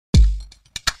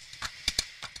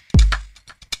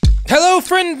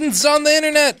friends on the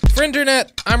internet,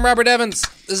 Frinternet. I'm Robert Evans.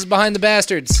 This is Behind the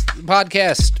Bastards, the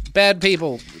podcast. Bad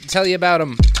people. Tell you about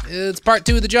them. It's part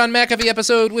 2 of the John McAfee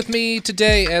episode. With me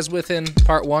today, as within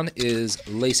part 1, is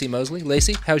Laci Mosley.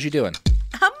 Laci, how's you doing?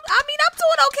 I'm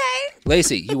doing okay.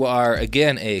 Laci, you are,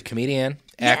 again, a comedian,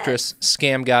 actress,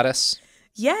 scam goddess.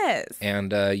 Yes.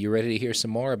 And you ready to hear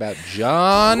some more about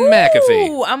John McAfee?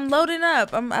 Ooh, I'm loading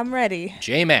up. I'm ready.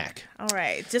 J-Mac. All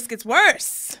right. It just gets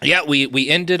worse. Yeah, we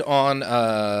ended on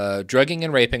drugging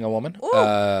and raping a woman.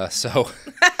 So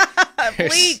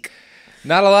Bleak.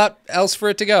 Not a lot else for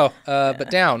it to go, but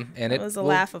down. And it was a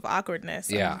laugh of awkwardness.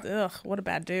 Yeah. Ugh, what a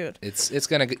bad dude. It's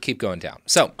going to keep going down.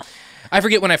 So I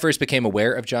forget when I first became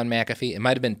aware of John McAfee. It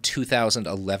might have been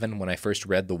 2011 when I first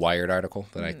read the Wired article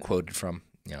that I quoted from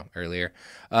earlier.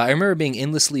 I remember being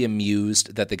endlessly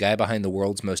amused that the guy behind the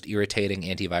world's most irritating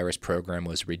antivirus program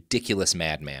was a ridiculous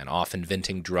madman, off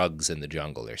inventing drugs in the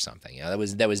jungle or something.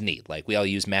 That was neat. Like, we all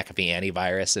use McAfee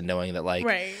antivirus, and knowing that, like,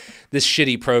 this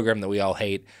shitty program that we all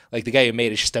hate, like, the guy who made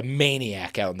it is just a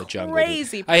maniac out in the jungle.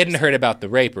 Crazy person. I hadn't heard about the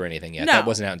rape or anything yet. No. That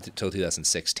wasn't out until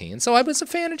 2016. So I was a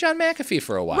fan of John McAfee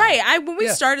for a while. Right. When we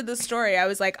started the story, I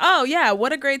was like, oh, yeah,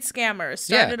 what a great scammer.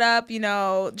 Started up,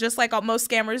 just like most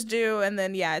scammers do, and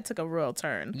then, it took a real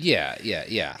turn. Yeah.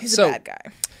 He's a bad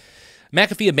guy.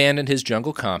 McAfee abandoned his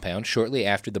jungle compound shortly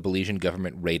after the Belizean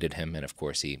government raided him, and of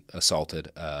course he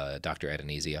assaulted Dr.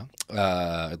 Adonisio,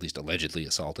 at least allegedly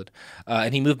assaulted,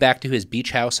 and he moved back to his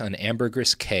beach house on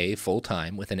Ambergris Cay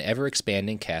full-time with an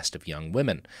ever-expanding cast of young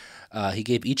women. He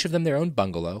gave each of them their own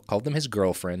bungalow, called them his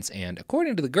girlfriends, and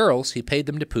according to the girls, he paid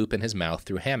them to poop in his mouth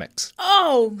through hammocks.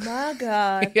 Oh, my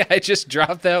God. Yeah, I just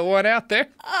dropped that one out there.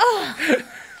 Oh.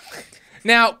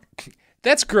 Now,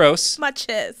 that's gross. My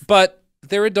chest. But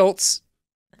they're adults.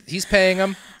 He's paying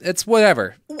them. It's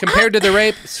whatever. Compared to the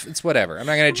rape, it's whatever. I'm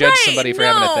not going to judge somebody for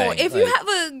having a thing. If you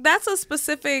have that's a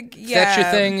specific, If that's your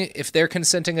thing, if they're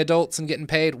consenting adults and getting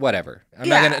paid, whatever. I'm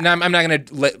not going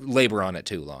to labor on it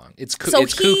too long. It's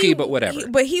kooky, but whatever.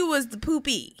 But he was the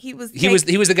poopy. He was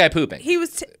the guy pooping. He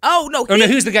was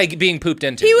he was the guy being pooped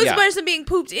into. He was the person being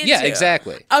pooped into. Yeah,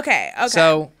 exactly. Okay.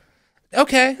 So,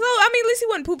 okay. Well, I mean, at least he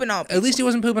wasn't pooping on people. At least he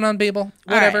wasn't pooping on people.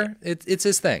 Whatever. Right. It's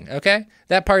his thing, okay?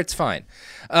 That part's fine.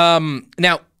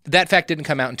 Now, that fact didn't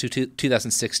come out until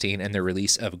 2016 and the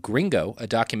release of Gringo, a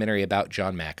documentary about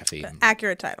John McAfee.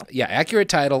 Accurate title. Yeah, accurate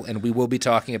title, and we will be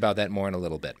talking about that more in a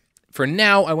little bit. For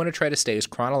now, I want to try to stay as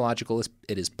chronological as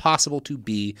it is possible to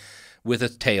be with a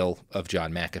tale of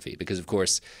John McAfee, because, of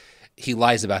course, he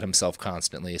lies about himself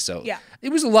constantly. So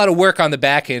it was a lot of work on the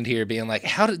back end here, being like,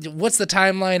 what's the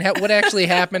timeline? What actually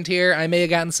happened here? I may have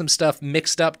gotten some stuff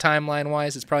mixed up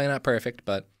timeline-wise. It's probably not perfect,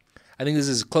 but I think this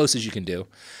is as close as you can do.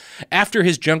 After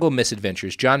his jungle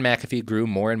misadventures, John McAfee grew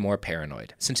more and more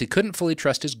paranoid. Since he couldn't fully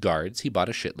trust his guards, he bought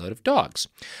a shitload of dogs.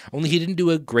 Only he didn't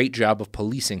do a great job of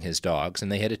policing his dogs,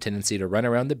 and they had a tendency to run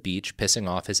around the beach, pissing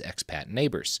off his expat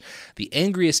neighbors. The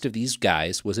angriest of these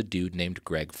guys was a dude named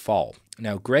Greg Fall.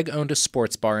 Now, Greg owned a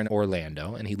sports bar in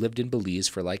Orlando, and he lived in Belize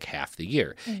for like half the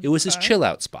year. It was his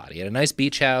chill-out spot. He had a nice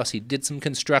beach house. He did some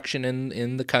construction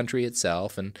in the country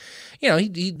itself, and,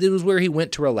 it was where he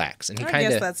went to relax. And I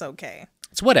guess that's okay.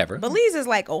 It's whatever. Belize is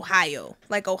like Ohio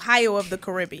of the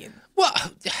Caribbean. Well,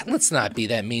 let's not be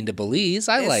that mean to Belize.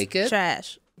 I like it.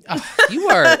 Trash. Oh, you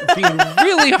are being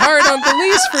really hard on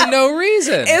Belize for no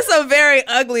reason. It's a very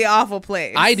ugly, awful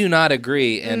place. I do not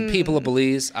agree. And people of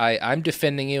Belize, I'm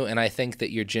defending you, and I think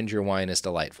that your ginger wine is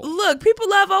delightful. Look, people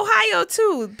love Ohio,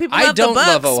 too. People love don't the Bucks,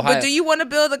 love Ohio. But do you want to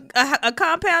build a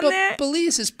compound there?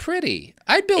 Belize is pretty.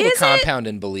 I'd build a compound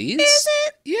in Belize. Is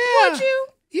it? Yeah. Would you?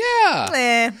 Yeah.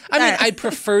 I mean, I'd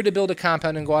prefer to build a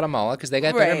compound in Guatemala because they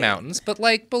got better mountains. But,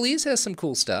 like, Belize has some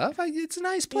cool stuff. It's a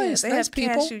nice place. They nice have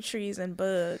people. cashew trees and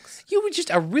bugs. You would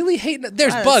I really hate that.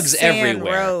 There's bugs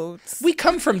everywhere. Roads. We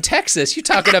come from Texas. You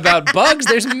talking about bugs?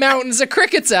 There's mountains of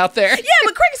crickets out there. Yeah,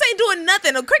 but crickets ain't doing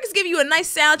nothing. The crickets give you a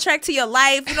nice soundtrack to your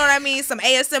life. You know what I mean? Some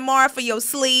ASMR for your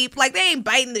sleep. Like, they ain't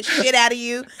biting the shit out of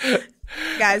you.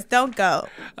 Guys, don't go.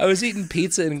 I was eating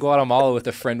pizza in Guatemala with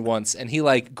a friend once, and he,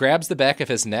 like, grabs the back of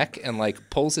his neck and, like,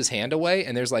 pulls his hand away,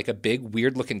 and there's, like, a big,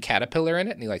 weird-looking caterpillar in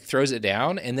it, and he, like, throws it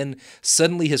down, and then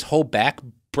suddenly his whole back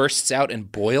bursts out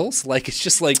and boils. Like, it's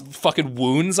just, like, fucking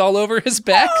wounds all over his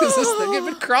back because this thing had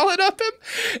been crawling up him.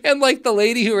 And, like, the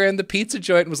lady who ran the pizza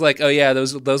joint was like, oh, yeah,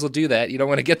 those will do that. You don't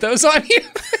want to get those on you.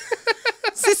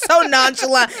 She's so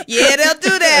nonchalant. Yeah, they'll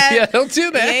do that. Yeah, they'll do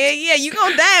that. Yeah. You're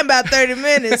going to die in about 30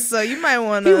 minutes, so you might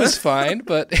want to. He was fine,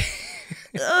 but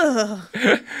Ugh.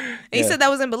 And you said that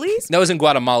was in Belize? That was in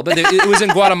Guatemala, but it was in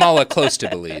Guatemala close to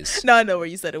Belize. No, I know where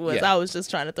you said it was. Yeah. I was just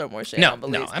trying to throw more shade on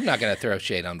Belize. No, I'm not going to throw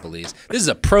shade on Belize. This is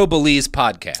a pro-Belize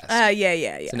podcast. Yeah.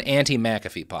 It's an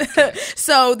anti-McAfee podcast.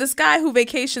 So this guy who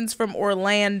vacations from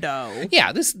Orlando.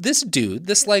 Yeah, this dude,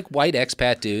 this like white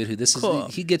expat dude Cool.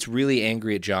 he gets really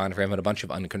angry at John for having a bunch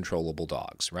of uncontrollable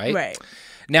dogs, right? Right.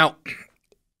 Now,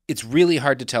 it's really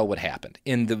hard to tell what happened.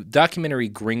 In the documentary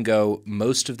Gringo,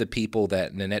 most of the people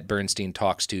that Nanette Bernstein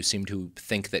talks to seem to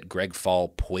think that Greg Fall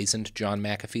poisoned John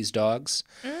McAfee's dogs.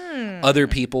 Other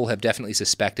people have definitely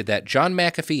suspected that. John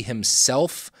McAfee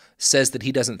himself says that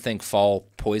he doesn't think Fall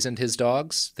poisoned his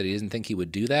dogs, that he doesn't think he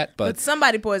would do that. But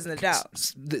somebody poisoned the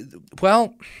dogs.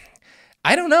 Well,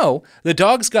 I don't know. The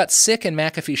dogs got sick and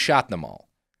McAfee shot them all.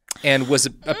 And was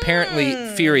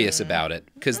apparently furious about it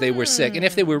because they were sick. And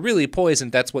if they were really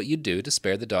poisoned, that's what you'd do to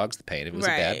spare the dogs the pain. If it was a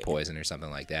bad poison or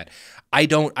something like that. I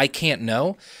can't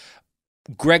know.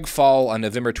 Greg Fall on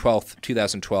November 12th,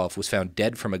 2012 was found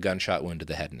dead from a gunshot wound to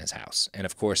the head in his house. And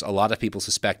of course, a lot of people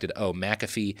suspected,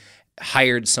 McAfee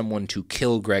hired someone to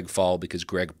kill Greg Fall because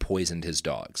Greg poisoned his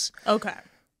dogs. Okay.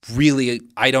 Really,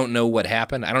 I don't know what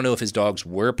happened. I don't know if his dogs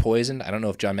were poisoned. I don't know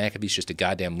if John McAfee's just a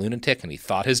goddamn lunatic and he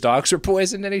thought his dogs were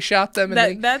poisoned and he shot them.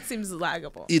 That seems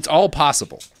laggable. It's all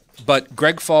possible. But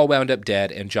Greg Fall wound up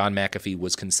dead, and John McAfee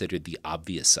was considered the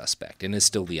obvious suspect and is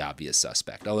still the obvious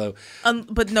suspect. Although,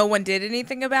 but no one did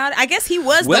anything about it. I guess he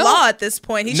was the law at this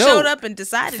point. He showed up and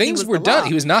decided things he was were the done. law.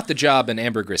 He was not the job in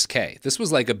Ambergris Caye. This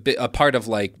was like a part of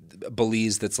like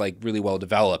Belize that's like really well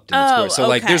developed. So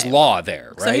like there's law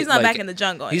there, right? So he's not like, back in the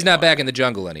jungle anymore. He's not back in the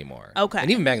jungle anymore. Okay.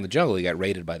 And even back in the jungle, he got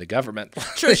raided by the government.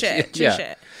 True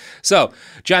shit. So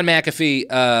John McAfee,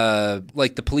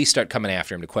 the police start coming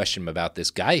after him to question him about this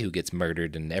guy who gets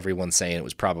murdered, and everyone's saying it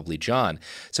was probably John.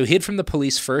 So he hid from the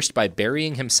police first by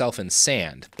burying himself in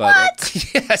sand. But,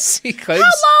 what? Yes, he claims. How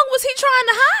long was he trying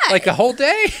to hide? Like a whole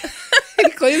day. He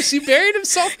claims he buried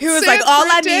himself. He was like, all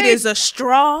I need is a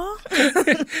straw.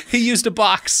 He used a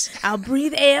box. I'll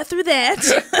breathe air through that.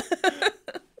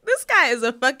 This guy is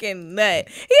a fucking nut.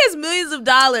 He has millions of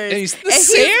dollars. And the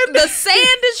sand? The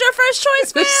sand is your first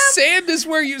choice, man? The sand is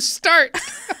where you start.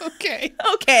 Okay.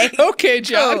 Okay,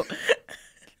 John. Cool.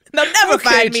 They'll never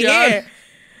find me John.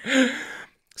 here.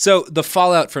 So the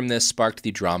fallout from this sparked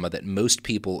the drama that most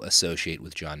people associate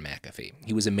with John McAfee.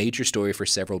 He was a major story for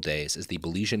several days as the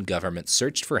Belizean government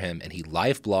searched for him, and he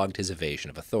live-blogged his evasion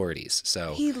of authorities.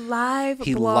 So he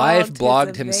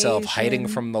live-blogged himself hiding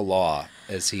from the law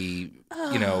as he,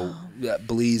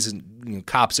 Belize and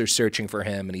cops are searching for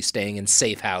him, and he's staying in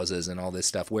safe houses and all this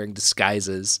stuff, wearing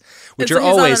disguises, which are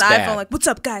always on an bad. iPhone, like, what's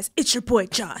up, guys? It's your boy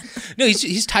John. No,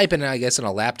 he's typing, I guess, on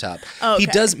a laptop. Oh, okay. He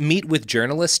does meet with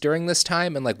journalists during this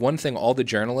time, and like one thing all the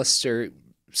journalists are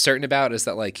certain about is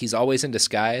that like he's always in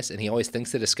disguise, and he always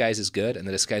thinks the disguise is good, and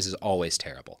the disguise is always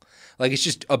terrible. Like it's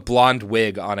just a blonde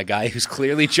wig on a guy who's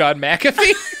clearly John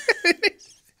McAfee.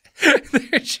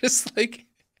 They're just like.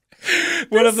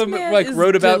 One of them like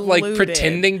wrote about like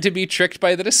pretending to be tricked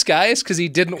by the disguise because he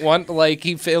didn't want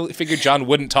he figured John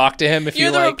wouldn't talk to him if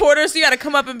you're the reporter, so you got to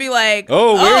come up and be like,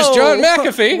 where's John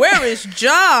McAfee? Where is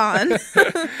John?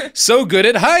 So good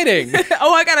at hiding.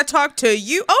 I got to talk to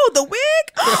you. The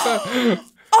wig.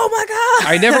 Oh my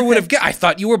God. I never would have I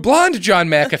thought you were blonde, John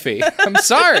McAfee. I'm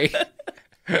sorry.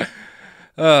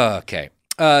 Okay.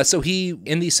 So he,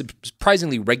 in these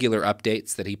surprisingly regular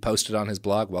updates that he posted on his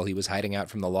blog while he was hiding out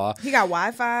from the law. He got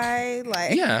Wi-Fi,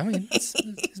 Yeah, I mean,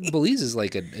 Belize is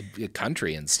like a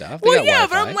country and stuff. But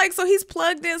I'm like, so he's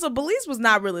plugged in. So Belize was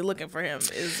not really looking for him,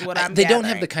 is what I'm They gathering. don't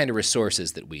have the kind of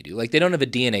resources that we do. Like, they don't have a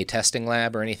DNA testing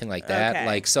lab or anything like that. Okay.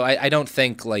 Like, so I don't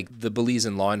think, like, the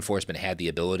Belizean law enforcement had the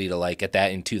ability to, like, at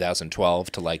that in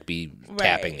 2012 to, like, be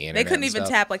tapping the internet. They couldn't even stuff.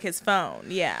 tap, like, his phone.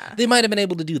 Yeah. They might have been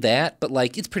able to do that, but,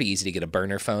 like, it's pretty easy to get a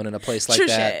burner phone in a place like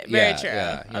that. Very true.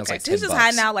 Yeah. Okay, it's like so he's just $10.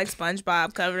 hiding out like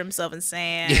SpongeBob, covered himself in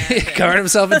sand. Covered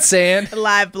himself in sand.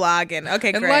 Live blogging. Okay,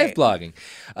 and great. Live blogging.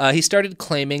 He started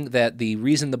claiming that the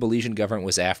reason the Belizean government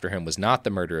was after him was not the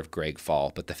murder of Greg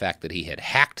Fall, but the fact that he had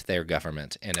hacked their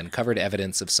government and uncovered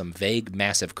evidence of some vague,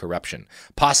 massive corruption,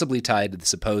 possibly tied to the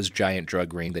supposed giant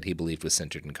drug ring that he believed was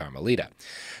centered in Carmelita.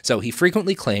 So he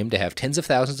frequently claimed to have tens of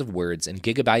thousands of words and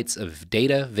gigabytes of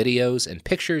data, videos, and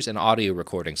pictures and audio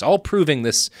recordings, all proving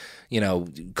this,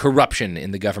 corruption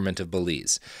in the government of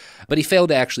Belize. But he failed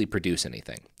to actually produce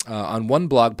anything. On one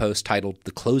blog post titled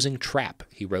The Closing Trap,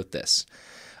 he wrote this.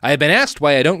 I have been asked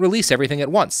why I don't release everything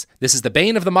at once. This is the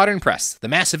bane of the modern press. The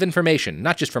mass of information,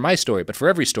 not just for my story, but for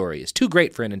every story, is too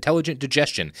great for an intelligent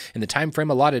digestion in the time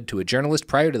frame allotted to a journalist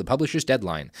prior to the publisher's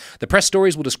deadline. The press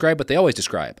stories will describe what they always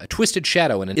describe, a twisted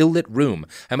shadow in an ill-lit room.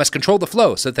 I must control the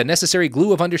flow so that the necessary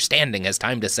glue of understanding has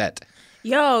time to set.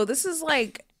 Yo, this is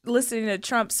like listening to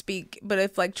Trump speak, but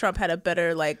if like Trump had a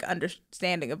better like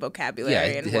understanding of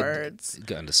vocabulary and words.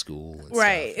 Gone to school. And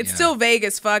right. Stuff, it's still vague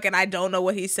as fuck, and I don't know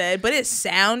what he said, but it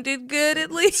sounded good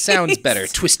at least. Sounds better.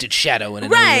 Twisted shadow in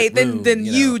an right room, than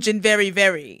huge and very,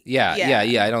 very. Yeah.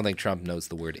 I don't think Trump knows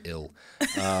the word ill.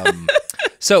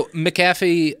 So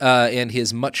McAfee and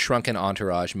his much shrunken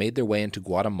entourage made their way into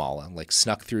Guatemala, like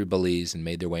snuck through Belize and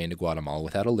made their way into Guatemala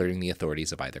without alerting the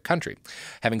authorities of either country.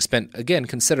 Having spent, again,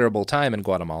 considerable time in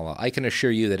Guatemala, I can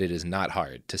assure you that it is not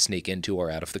hard to sneak into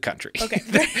or out of the country. Okay.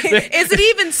 Is it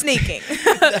even sneaking?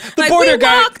 The like, border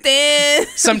guard. Walked in.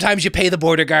 Sometimes you pay the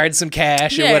border guard some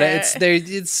cash or whatever. They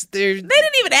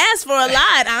didn't even ask for a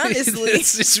lot,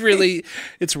 honestly.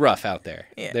 It's rough out there.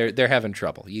 Yeah. They're having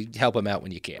trouble. You help them out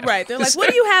when you can. Right. They're like, what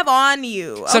do you have on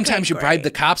you? Sometimes you bribe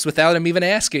the cops without them even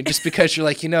asking, just because you're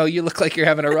like, you look like you're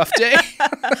having a rough day.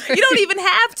 You don't even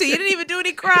have to. You didn't even do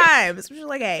any crimes. You're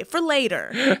like, hey, for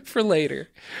later. For later.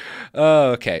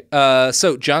 Okay.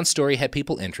 So John's story had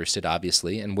people interested,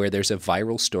 obviously, and where there's a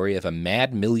viral story of a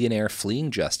mad millionaire fleeing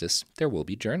justice, there will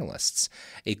be journalists.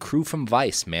 A crew from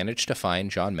Vice managed to find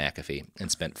John McAfee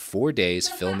and spent 4 days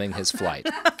filming his flight.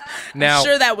 Now, I'm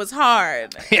sure that was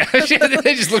hard. Yeah,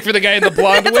 they just look for the guy in the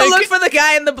blonde wig. Look for the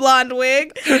guy in the blonde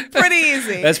wig. Pretty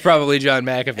easy. That's probably John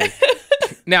McAfee.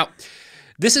 Now,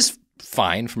 this is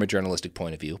fine from a journalistic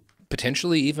point of view.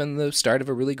 Potentially even the start of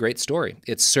a really great story.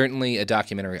 It's certainly a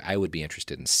documentary I would be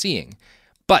interested in seeing.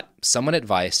 But someone at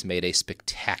Vice made a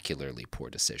spectacularly poor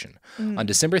decision. On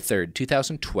December 3rd,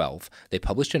 2012, they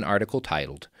published an article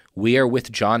titled, "We Are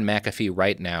With John McAfee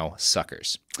Right Now,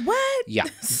 Suckers." What? Yeah.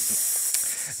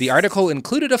 The article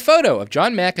included a photo of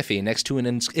John McAfee next to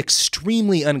an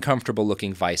extremely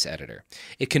uncomfortable-looking Vice editor.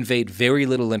 It conveyed very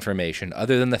little information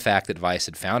other than the fact that Vice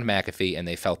had found McAfee and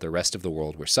they felt the rest of the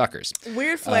world were suckers.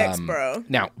 Weird flex, bro.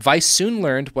 Now, Vice soon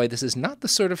learned why this is not the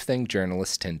sort of thing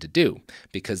journalists tend to do,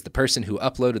 because the person who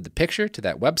uploaded the picture to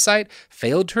that website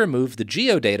failed to remove the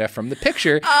geodata from the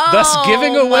picture, thus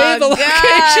giving away the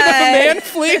location of a man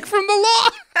fleeing from the law.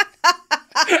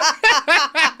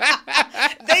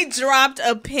 They dropped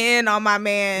a pin on my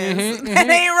man. That ain't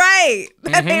right.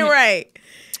 That ain't right.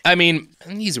 I mean,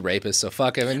 he's a rapist, so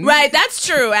fuck him. Right, that's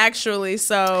true, actually.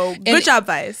 So, good job,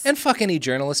 Vice. And fuck any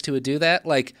journalist who would do that.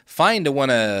 Like, fine to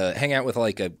want to hang out with,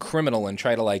 like, a criminal and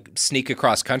try to, like, sneak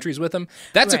across countries with him.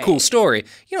 That's a cool story.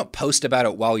 You don't post about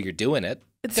it while you're doing it.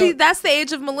 See, that's the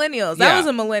age of millennials. That was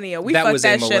a millennial. We fucked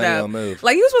that shit up. Move.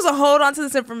 Like, he was supposed to hold on to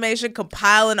this information,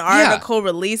 compile an article,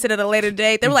 release it at a later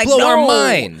date. They were like, blow no, our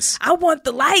minds. I want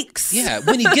the likes. Yeah,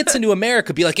 when he gets into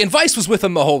America, be like, and Vice was with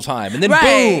him the whole time. And then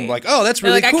boom, like, oh, that's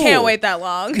really cool. I can't wait that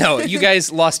long. No, you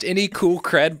guys lost any cool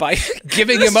cred by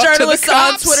giving him up to the journalists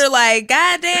cops. on Twitter like,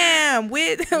 goddamn,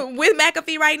 with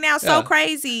McAfee right now, so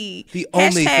crazy. The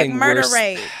only thing murder worse,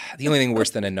 rate. The only thing worse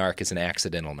than a narc is an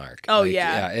accidental narc. Oh, like,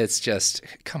 yeah. It's just,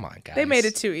 come on, guys. They made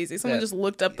it too easy. Someone just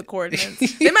looked up the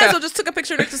coordinates. They might as well just took a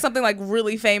picture next to something like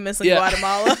really famous in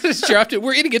Guatemala. Just dropped it.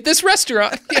 We're eating at this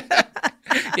restaurant.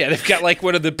 Yeah, they've got like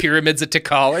one of the pyramids at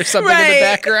Tikal or something in the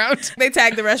background. They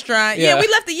tagged the restaurant. Yeah, we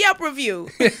left a Yelp review.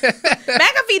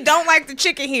 McAfee don't like the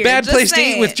chicken here. Bad place to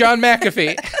eat with John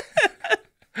McAfee.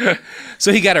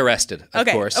 So he got arrested, of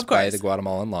course, by the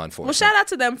Guatemalan law enforcement. Well, shout out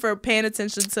to them for paying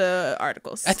attention to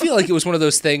articles. I feel like it was one of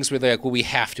those things where they're like, well, we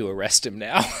have to arrest him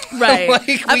now. Right. I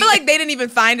feel like they didn't even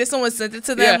find it. Someone sent it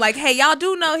to them like, hey, y'all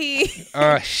do know he...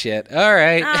 Oh, shit. All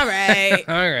right. All right.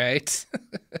 All right.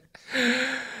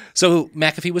 So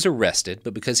McAfee was arrested,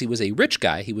 but because he was a rich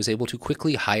guy, he was able to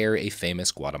quickly hire a famous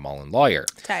Guatemalan lawyer.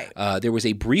 Tight. There was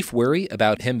a brief worry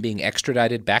about him being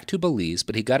extradited back to Belize,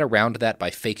 but he got around that by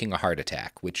faking a heart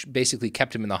attack, which basically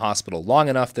kept him in the hospital long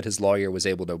enough that his lawyer was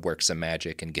able to work some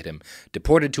magic and get him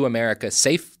deported to America,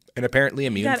 safe and apparently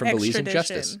immune from Belizean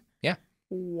justice. Yeah.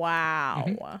 Wow.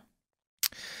 Mm-hmm.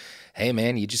 Hey,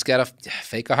 man, you just got to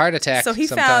fake a heart attack. So he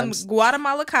found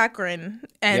Guatemala Cochran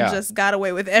and just got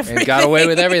away with everything. And got away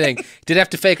with everything. Did have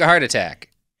to fake a heart attack.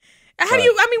 What do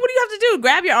you have to do?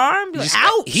 Grab your arm? Be like,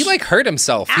 ouch. He like hurt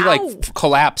himself. Ow. He like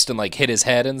collapsed and like hit his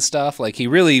head and stuff. Like he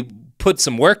really put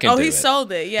some work into it. Oh, he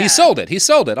sold it, yeah. He sold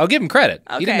it. I'll give him credit.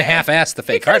 Okay. He didn't half-ass the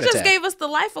fake heart attack. He just gave us the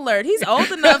life alert. He's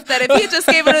old enough that if he just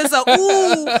gave us a,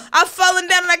 ooh, I've fallen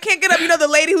down and I can't get up. You know, the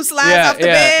lady who slides off the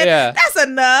bed? Yeah. That's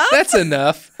enough. That's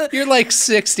enough. You're like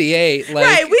 68. Like,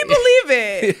 right. We We believe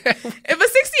it. If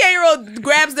a 68-year-old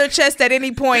grabs their chest at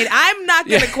any point, I'm not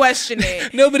going to question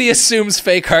it. Nobody assumes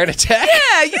fake heart attack.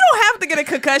 Yeah, you don't have to get a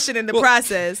concussion in the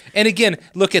process. And again,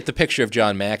 look at the picture of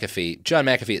John McAfee. John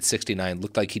McAfee at 69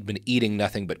 looked like he'd been eating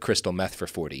nothing but crystal meth for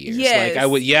 40 years. Yes.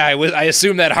 Like I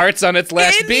assume that heart's on its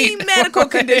last beat. Any medical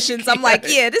conditions, I'm like,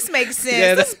 yeah, this makes sense.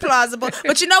 Yeah, this is plausible.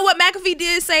 But you know what McAfee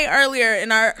did say earlier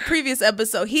in our previous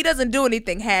episode? He doesn't do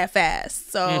anything half-assed.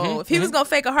 So if he was going to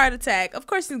fake a heart attack, of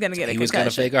course he's going to get a concussion. He was going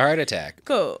to fake a heart attack.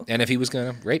 Cool. And if he was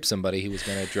going to rape somebody, he was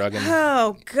going to drug him.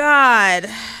 Oh, God.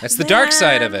 That's the dark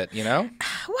side of it, you know?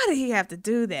 Why did he have to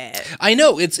do that? I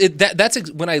know.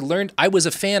 That's when I learned I was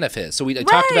a fan of his. So I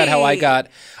talked about how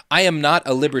I am not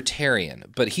a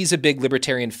libertarian, but he's a big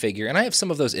libertarian figure. And I have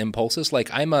some of those impulses. Like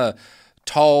I'm a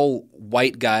tall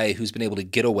white guy who's been able to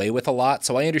get away with a lot,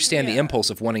 so I understand the impulse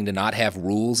of wanting to not have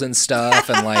rules and stuff,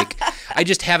 and like I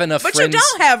just have enough friends. But you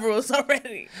don't have rules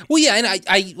already. Well, yeah, and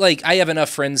I have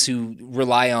enough friends who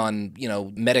rely on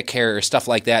Medicare or stuff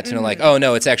like that to know like, oh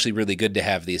no, it's actually really good to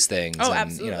have these things. Oh, and,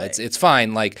 absolutely. It's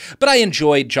fine. Like, but I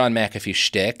enjoyed John McAfee's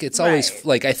shtick. It's always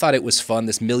like I thought it was fun.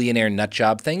 This millionaire nut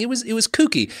job thing. It was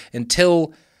kooky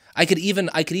until. I could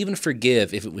even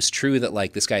forgive if it was true that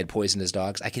like this guy had poisoned his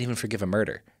dogs. I could even forgive a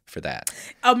murder for that.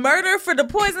 A murder for the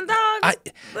poisoned dogs?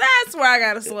 That's where I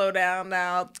gotta slow down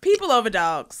now. People over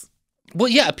dogs. Well,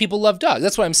 yeah, people love dogs.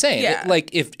 That's what I'm saying. Yeah. Like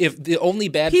if the only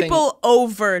bad people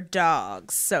over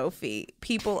dogs, Sophie.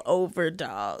 People over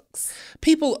dogs.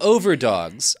 People over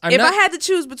dogs. I had to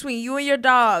choose between you and your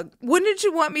dog, wouldn't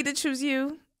you want me to choose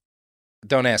you?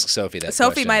 Don't ask Sophie that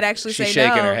Sophie question. might actually say no. She's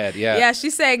shaking her head, yeah. Yeah,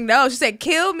 she's saying no. She said,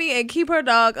 kill me and keep her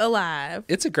dog alive.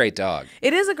 It's a great dog.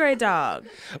 It is a great dog.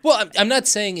 Well, I'm not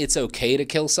saying it's okay to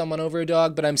kill someone over a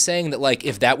dog, but I'm saying that, like,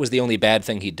 if that was the only bad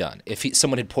thing he'd done, if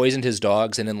someone had poisoned his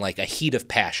dogs and in, like, a heat of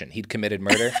passion, he'd committed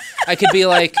murder, I could be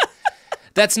like,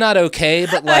 that's not okay,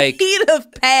 but, like... A heat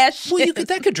of passion. Well,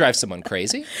 that could drive someone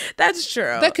crazy. That's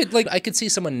true. That could, like, I could see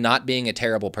someone not being a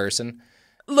terrible person.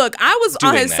 Look, I was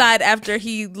on his side after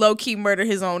he low-key murdered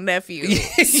his own nephew. You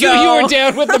were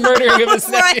down with the murdering of his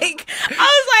nephew.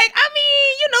 I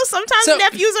mean, sometimes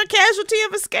nephews are casualty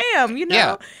of a scam,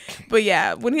 Yeah. But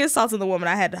yeah, when he assaulted the woman,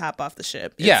 I had to hop off the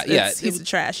ship. He's a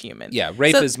trash human. Yeah,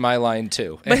 rape is my line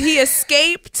too. But he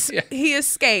escaped. Yeah. He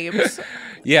escaped.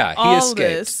 Yeah, he escaped.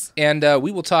 This. And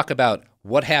we will talk about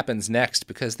what happens next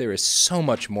because there is so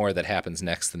much more that happens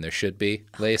next than there should be,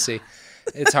 Laci.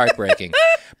 It's heartbreaking.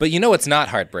 But you know what's not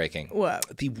heartbreaking?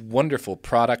 What? The wonderful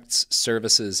products,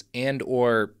 services, and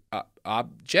or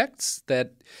objects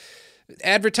that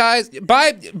advertise.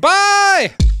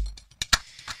 Bye!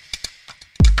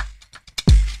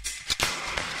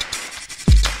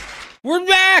 We're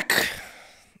back!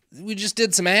 We just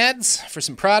did some ads for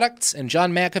some products, and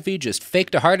John McAfee just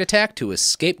faked a heart attack to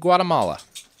escape Guatemala.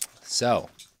 So,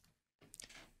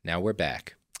 now we're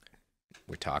back.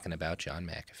 We're talking about John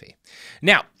McAfee.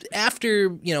 Now,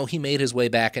 after, he made his way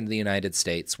back into the United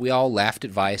States, we all laughed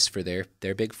at Vice for their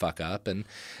big fuck up, and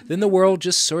then the world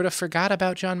just sort of forgot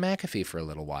about John McAfee for a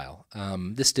little while.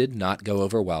 This did not go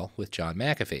over well with John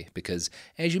McAfee because,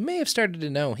 as you may have started to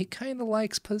know, he kind of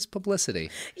likes publicity.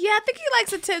 Yeah, I think he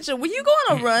likes attention. When you go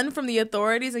on a run from the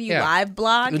authorities and you live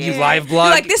blog, you're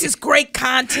like, this is great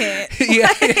content.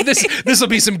 Yeah, this will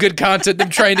be some good content. Them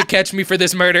trying to catch me for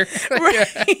this murder.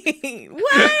 Right.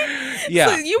 What? Yeah.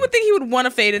 So you would think he would want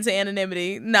to fade into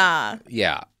anonymity. Nah.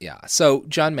 Yeah. So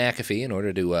John McAfee, in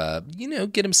order to,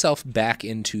 get himself back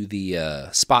into the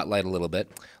spotlight a little bit,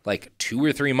 like 2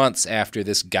 or 3 months after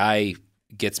this guy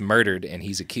gets murdered and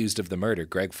he's accused of the murder,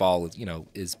 Greg Fall,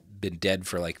 is been dead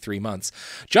for like 3 months,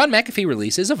 John McAfee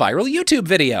releases a viral YouTube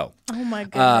video. Oh my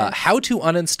goodness. How to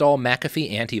uninstall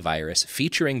McAfee antivirus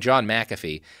featuring John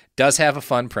McAfee does have a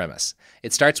fun premise.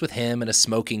 It starts with him in a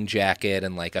smoking jacket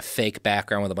and like a fake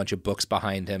background with a bunch of books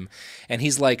behind him. And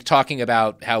he's like talking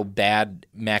about how bad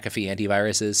McAfee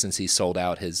antivirus is since he sold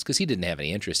out because he didn't have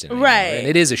any interest in it anymore. Right. And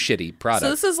it is a shitty product. So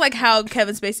this is like how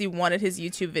Kevin Spacey wanted his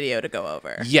YouTube video to go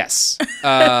over. Yes.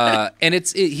 And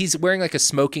he's wearing like a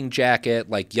smoking jacket,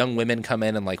 like young women come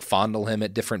in and like fondle him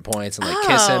at different points and like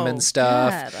kiss him and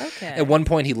stuff. God, okay. At one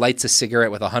point he lights a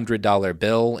cigarette with a $100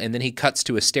 bill and then he cuts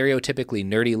to a stereotypically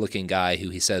nerdy looking guy who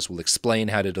he says will explain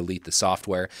how to delete the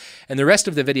software. And the rest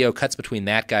of the video cuts between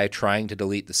that guy trying to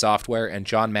delete the software and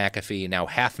John McAfee, now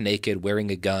half naked,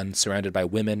 wearing a gun, surrounded by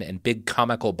women and big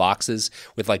comical boxes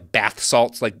with like bath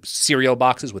salts, like cereal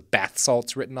boxes with bath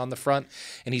salts written on the front.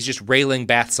 And he's just railing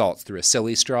bath salts through a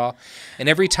silly straw. And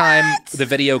every time the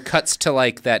video cuts to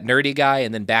like that that nerdy guy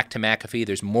and then back to McAfee,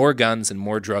 there's more guns and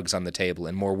more drugs on the table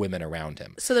and more women around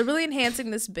him. So they're really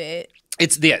enhancing this bit.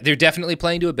 They're definitely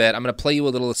playing to a bit. I'm going to play you a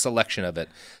little selection of it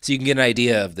so you can get an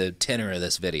idea of the tenor of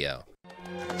this video.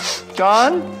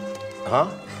 John?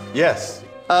 Huh? Yes.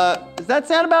 Does that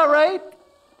sound about right?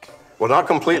 Well, not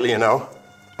completely, you know.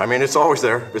 I mean, it's always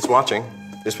there. It's watching.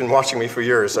 It's been watching me for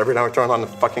years. Every time I turn on the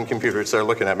fucking computer, it's there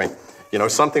looking at me. You know,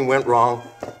 something went wrong.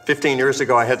 15 years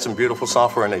ago, I had some beautiful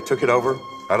software, and they took it over.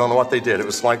 I don't know what they did. It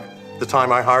was like the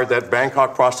time I hired that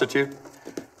Bangkok prostitute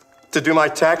to do my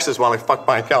taxes while I fucked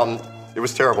my accountant. It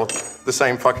was terrible. The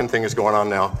same fucking thing is going on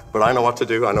now. But I know what to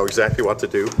do. I know exactly what to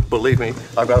do. Believe me,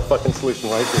 I've got a fucking solution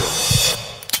right here.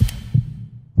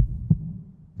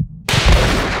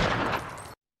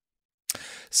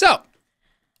 So,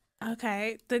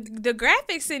 okay, the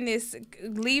graphics in this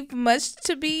leave much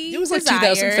to be it was like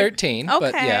desired. 2013, okay.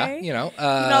 but yeah, you know.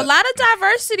 A lot of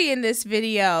diversity in this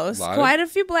video. Quite a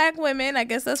few black women. I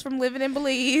guess that's from living in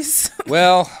Belize.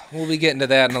 Well, we'll be getting to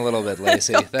that in a little bit,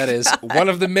 Laci. That is one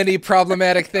of the many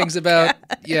problematic things about,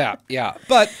 yeah.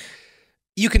 But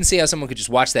you can see how someone could just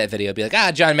watch that video and be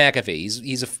like, John McAfee,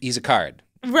 he's a card.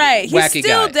 Right. He's Wacky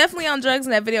still guy. Definitely on drugs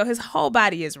in that video. His whole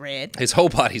body is red. His whole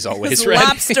body's always It's red.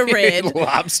 lobster red.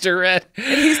 Lobster red.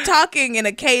 And he's talking in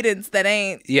a cadence that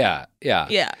ain't. Yeah.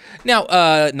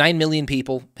 Now, 9 million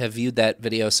people have viewed that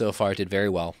video so far. It did very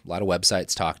well. A lot of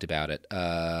websites talked about it.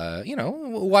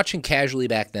 Watching casually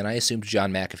back then, I assumed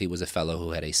John McAfee was a fellow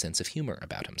who had a sense of humor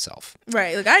about himself.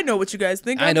 Right. Like, I know what you guys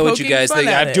think. I know what you guys think.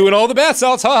 I'm doing all the bath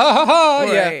salts. Ha, ha, ha, ha.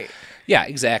 Right. Yeah,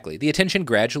 exactly. The attention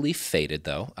gradually faded,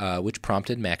 though, which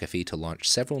prompted McAfee to launch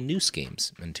several new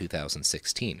schemes in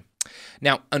 2016.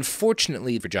 Now,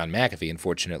 unfortunately for John McAfee,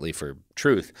 unfortunately for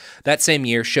Truth, that same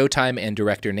year, Showtime and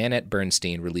director Nanette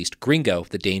Bernstein released Gringo,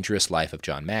 The Dangerous Life of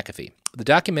John McAfee. The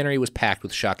documentary was packed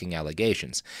with shocking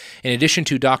allegations. In addition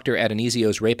to Dr.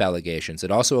 Adonisio's rape allegations,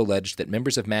 it also alleged that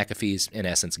members of McAfee's, in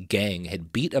essence, gang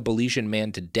had beat a Belizean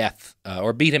man to death,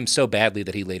 or beat him so badly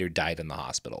that he later died in the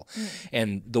hospital.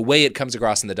 And the way it comes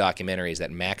across in the documentary is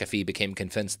that McAfee became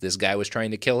convinced this guy was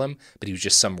trying to kill him, but he was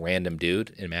just some random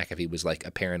dude, and McAfee was like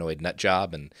a paranoid nut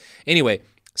job. And anyway,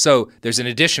 so there's an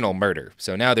additional murder.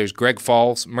 So now there's Greg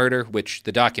Fall's murder, which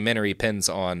the documentary pins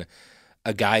on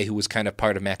a guy who was kind of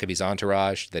part of McAfee's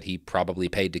entourage that he probably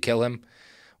paid to kill him.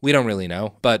 We don't really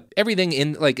know, but everything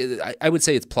in, like, I would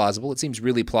say it's plausible. It seems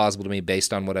really plausible to me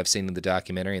based on what I've seen in the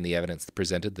documentary and the evidence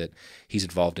presented that he's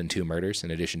involved in 2 murders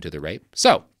in addition to the rape.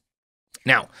 So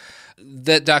now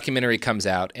the documentary comes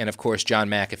out, and of course John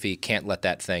McAfee can't let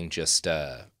that thing just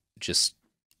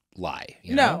lie.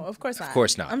 You know? No, of course not. Of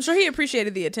course not. I'm sure he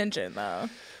appreciated the attention, though.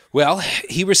 Well,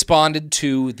 he responded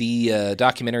to the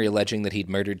documentary alleging that he'd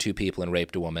murdered 2 people and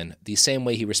raped a woman the same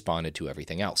way he responded to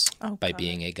everything else, by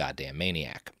being a goddamn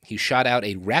maniac. He shot out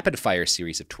a rapid-fire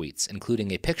series of tweets,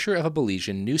 including a picture of a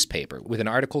Belizean newspaper with an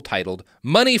article titled,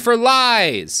 "Money for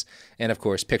Lies!" and, of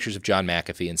course, pictures of John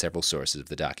McAfee and several sources of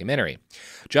the documentary.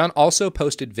 John also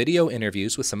posted video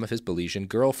interviews with some of his Belizean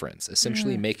girlfriends,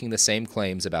 essentially making the same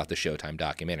claims about the Showtime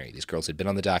documentary. These girls had been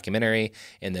on the documentary,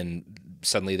 and then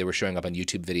suddenly they were showing up on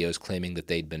YouTube videos claiming that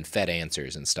they'd been fed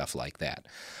answers and stuff like that.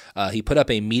 He put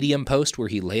up a Medium post where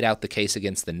he laid out the case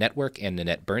against the network and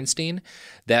Nanette Bernstein.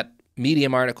 That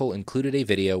Medium article included a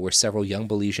video where several young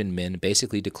Belizean men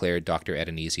basically declared Dr.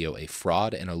 Adonisio a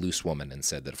fraud and a loose woman and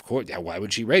said that, of course, why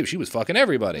would she rape? She was fucking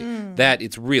everybody. That,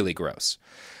 it's really gross.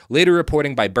 Later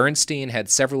reporting by Bernstein had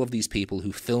several of these people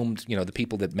who filmed, the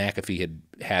people that McAfee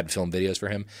had film videos for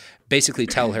him, basically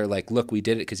tell her, like, look, we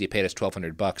did it because you paid us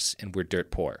 $1,200 and we're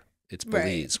dirt poor. It's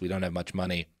Belize. Right. We don't have much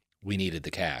money. We needed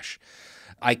the cash.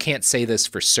 I can't say this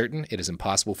for certain. It is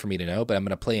impossible for me to know, but I'm going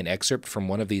to play an excerpt from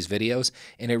one of these videos,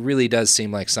 and it really does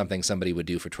seem like something somebody would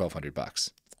do for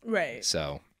 $1,200. Right.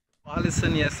 So.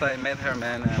 Alison, yes, I met her,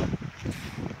 man.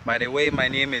 By the way, my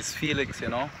name is Felix,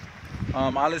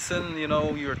 Alison,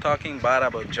 you were talking bad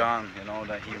about John,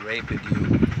 that he raped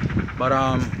you. But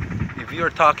if you're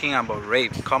talking about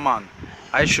rape, come on.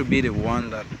 I should be the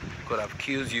one that could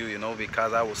accuse you,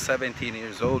 because I was 17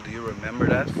 years old. Do you remember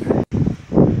that?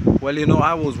 Well,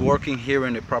 I was working here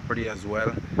in the property as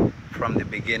well from the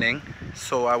beginning,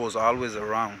 so I was always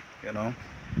around,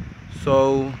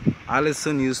 So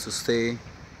Alison used to stay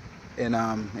in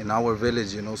our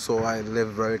village, so I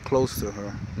lived very close to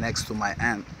her, next to my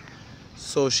aunt.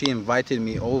 So she invited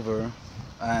me over,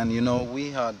 and we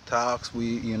had talks. We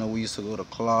used to go to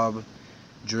club,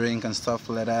 drink and stuff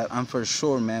like that. And for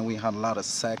sure, man, we had a lot of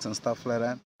sex and stuff like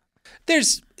that.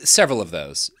 There's several of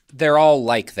those. They're all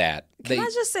like that. Can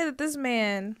I just say that this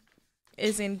man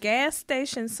is in gas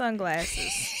station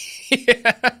sunglasses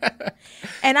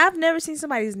And I've never seen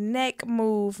somebody's neck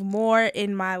move more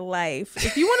in my life.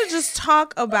 If you want to just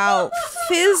talk about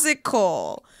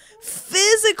physical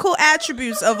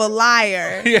attributes of a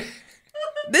liar,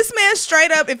 this man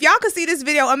straight up, if y'all could see this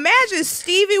video, imagine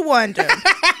Stevie Wonder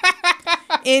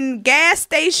in gas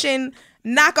station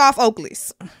knockoff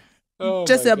Oakleys.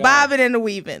 Just a bobbing and a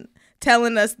weaving,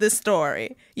 telling us this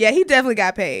story. Yeah, he definitely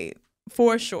got paid,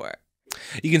 for sure.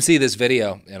 You can see this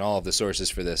video and all of the sources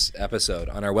for this episode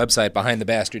on our website,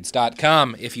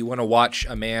 behindthebastards.com, if you want to watch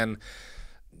a man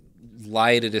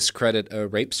lie to discredit a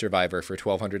rape survivor for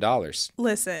 $1,200.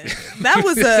 Listen,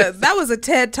 that was a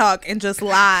TED Talk and just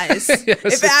lies.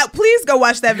 Yes. Please go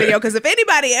watch that video, because if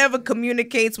anybody ever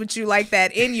communicates with you like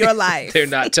that in your life, They're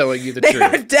not telling you the they truth.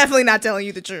 are definitely not telling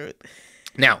you the truth.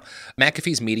 Now,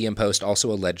 McAfee's Medium post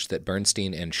also alleged that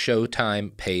Bernstein and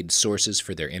Showtime paid sources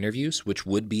for their interviews, which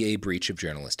would be a breach of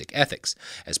journalistic ethics.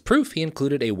 As proof, he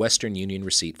included a Western Union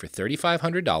receipt for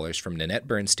 $3,500 from Nanette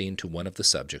Bernstein to one of the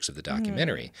subjects of the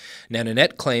documentary. Now,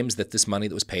 Nanette claims that this money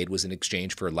that was paid was in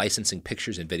exchange for licensing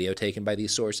pictures and video taken by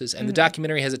these sources, and the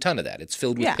documentary has a ton of that. It's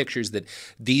filled with pictures that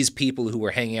these people who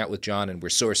were hanging out with John and were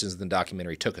sources in the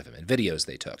documentary took of him, and videos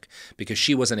they took, because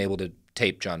she wasn't able to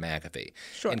tape John McAfee.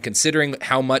 Sure. And considering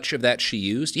how much of that she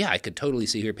used, I could totally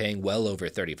see her paying well over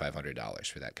 $3,500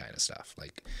 for that kind of stuff.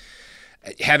 Like,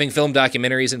 having filmed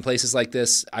documentaries in places like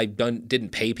this, I didn't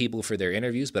pay people for their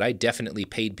interviews, but I definitely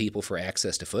paid people for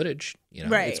access to footage. You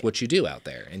know, it's what you do out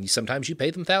there, and sometimes you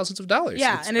pay them thousands of dollars.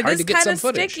 Yeah, it's and it hard is to get kind some of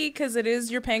footage. sticky because it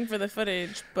is you're paying for the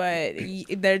footage, but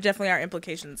there definitely are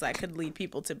implications that could lead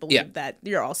people to believe that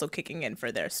you're also kicking in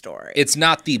for their story. It's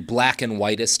not the black and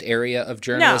whitest area of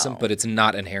journalism, but it's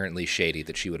not inherently shady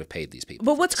that she would have paid these people.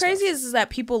 But what's crazy is that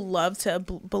people love to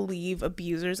believe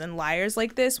abusers and liars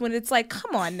like this, when it's like,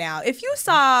 come on now. If you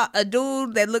saw a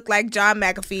dude that looked like John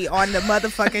McAfee on the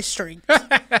motherfucking street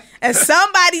and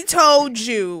somebody told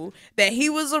you that he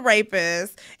was a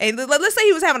rapist, and let's say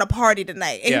he was having a party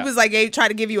tonight and he was like, trying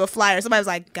to give you a flyer, somebody was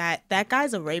like, that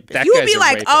guy's a rapist, you would be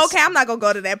like, oh, okay, I'm not gonna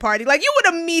go to that party. Like, you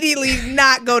would immediately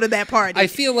not go to that party. I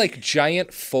feel like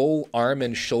giant full arm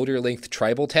and shoulder length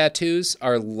tribal tattoos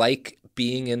are like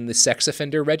being in the sex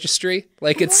offender registry.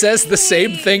 Like, it says the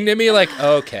same thing to me. Like,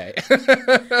 okay.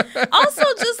 Also,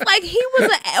 just like he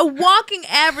was a walking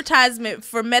advertisement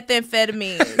for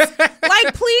methamphetamines.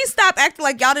 Like, please stop acting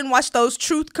like y'all didn't watch those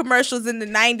Truth commercials in the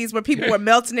 90s where people were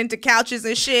melting into couches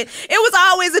and shit. It was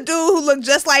always a dude who looked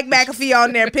just like McAfee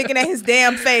on there picking at his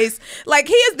damn face. Like,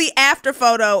 he is the after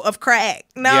photo of crack.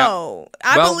 No,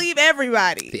 I believe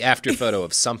everybody. The after photo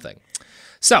of something.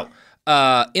 So,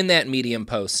 in that Medium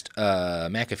post,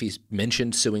 McAfee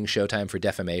mentioned suing Showtime for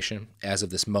defamation. As of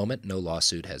this moment, no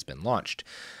lawsuit has been launched.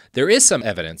 There is some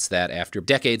evidence that after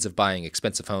decades of buying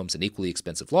expensive homes and equally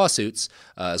expensive lawsuits,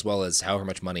 as well as however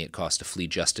much money it costs to flee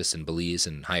justice in Belize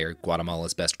and hire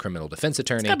Guatemala's best criminal defense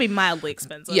attorney. It's got to be mildly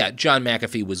expensive. Yeah, John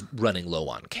McAfee was running low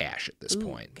on cash at this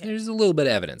point. Okay. There's a little bit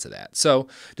of evidence of that. So,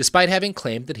 despite having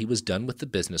claimed that he was done with the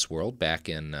business world back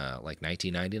in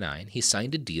 1999, he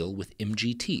signed a deal with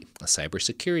MGT, a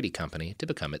cybersecurity company, to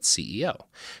become its CEO.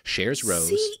 Shares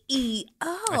rose. CEO?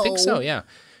 I think so, yeah.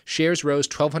 Shares rose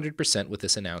 1,200% with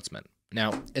this announcement.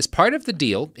 Now, as part of the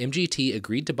deal, MGT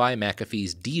agreed to buy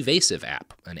McAfee's Devasive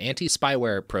app, an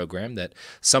anti-spyware program that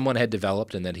someone had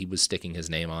developed and that he was sticking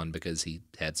his name on because he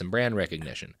had some brand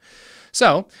recognition.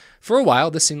 So, for a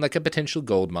while, this seemed like a potential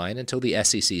gold mine until the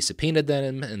SEC subpoenaed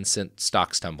them and sent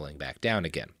stocks tumbling back down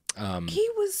again. He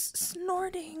was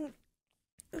snorting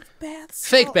bath salts.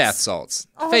 Fake bath salts.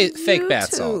 Fake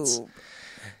bath salts.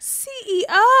 CEO.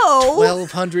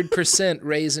 1,200%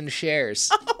 raise in shares.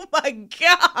 Oh my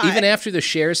God. Even after the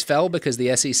shares fell because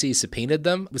the SEC subpoenaed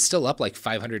them, it was still up like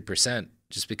 500%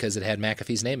 just because it had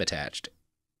McAfee's name attached.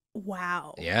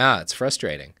 Wow. Yeah, it's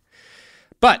frustrating.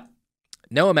 But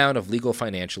no amount of legal,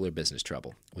 financial, or business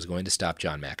trouble was going to stop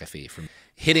John McAfee from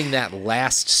hitting that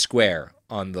last square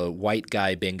on the white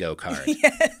guy bingo card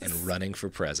and running for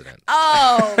president.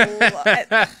 Oh,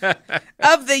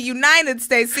 of the United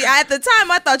States. See, at the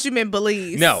time, I thought you meant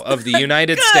Belize. No, of the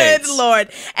United States. Good Lord.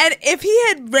 And if he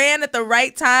had ran at the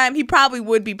right time, he probably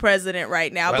would be president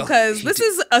right now, because this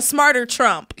is a smarter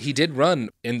Trump. He did run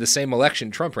in the same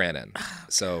election Trump ran in.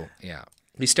 So, yeah.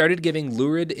 He started giving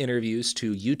lurid interviews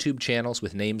to YouTube channels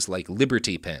with names like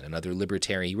Liberty Pen, another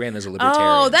libertarian. He ran as a libertarian.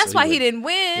 Oh, that's why he didn't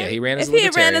win. Yeah, he ran as a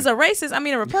libertarian. libertarian. If he had ran as a racist,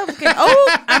 a Republican.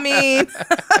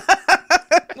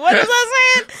 What was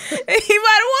I saying? He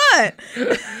might have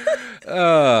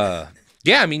won.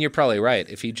 Yeah, I mean, you're probably right.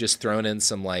 If he'd just thrown in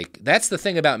some, like, that's the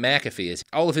thing about McAfee is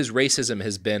all of his racism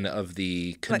has been of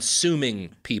the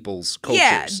consuming people's cultures.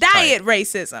 Yeah, diet type.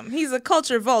 racism. He's a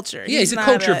culture vulture. Yeah, he's a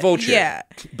culture vulture. Yeah.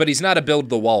 But he's not a build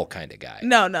the wall kind of guy.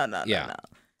 No.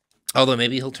 Although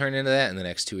maybe he'll turn into that in the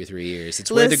next 2 or 3 years. It's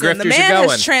Listen, where the grifters the man are going.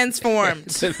 has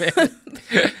transformed.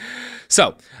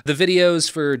 So, the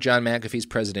videos for John McAfee's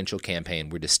presidential campaign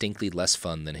were distinctly less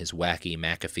fun than his wacky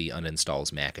McAfee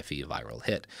uninstalls McAfee viral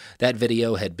hit. That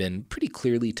video had been pretty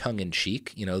clearly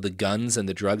tongue-in-cheek. You know, the guns and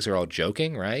the drugs are all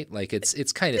joking, right? Like,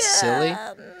 it's kind of silly.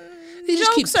 They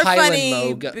just keep Jokes are piling funny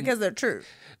Mo because they're true.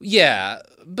 Yeah,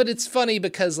 but it's funny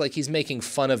because, like, he's making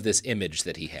fun of this image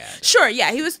that he had. Sure,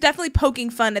 yeah, he was definitely poking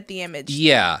fun at the image.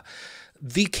 Yeah.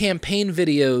 The campaign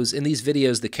videos, in these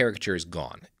videos, the caricature is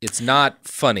gone. It's not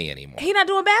funny anymore. He not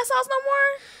doing bath salts no more?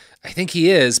 I think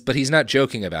he is, but he's not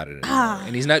joking about it anymore.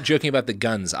 And he's not joking about the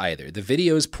guns either. The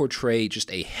videos portray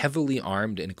just a heavily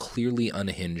armed and clearly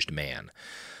unhinged man.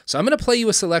 So I'm going to play you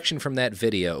a selection from that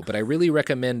video, but I really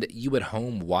recommend you at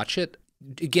home watch it.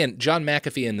 Again, John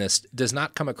McAfee in this does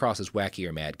not come across as wacky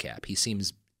or madcap. He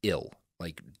seems ill,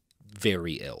 like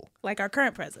very ill. Like our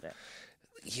current president.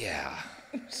 Yeah.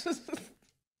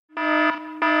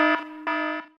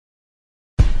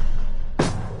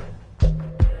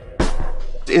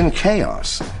 In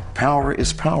chaos, power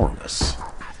is powerless.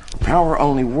 Power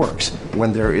only works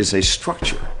when there is a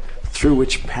structure through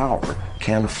which power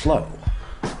can flow.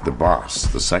 The boss,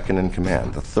 the second in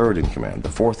command, the third in command, the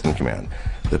fourth in command,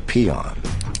 the peon.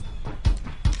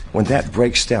 When that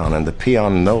breaks down and the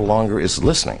peon no longer is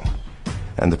listening,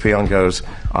 and the peon goes,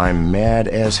 I'm mad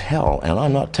as hell and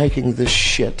I'm not taking this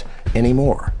shit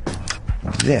anymore,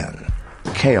 then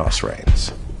chaos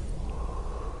reigns.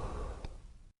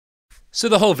 So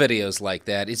the whole video is like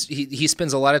that. He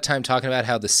spends a lot of time talking about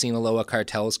how the Sinaloa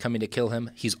cartel is coming to kill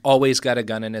him. He's always got a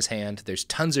gun in his hand. There's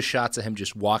tons of shots of him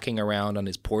just walking around on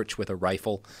his porch with a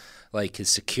rifle. Like his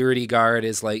security guard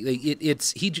is like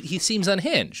he seems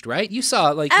unhinged, right? You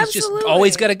saw like he's Absolutely. just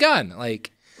always got a gun.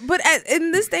 Like, but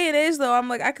in this day and age, though, I'm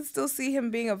like, I could still see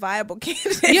him being a viable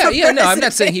candidate. Yeah. No, I'm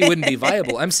not saying he wouldn't be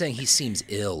viable. I'm saying he seems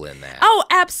ill in that. Oh,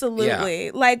 absolutely.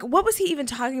 Yeah. Like, what was he even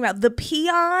talking about? The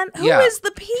peon? Who is the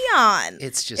peon?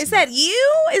 It's just Is that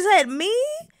you? Is that me?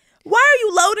 Why are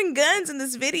you loading guns in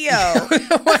this video?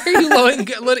 Why are you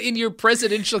loading in your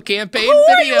presidential campaign Who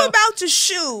video? are you about to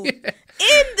shoot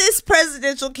in this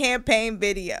presidential campaign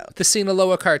video? The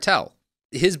Sinaloa cartel.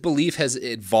 His belief has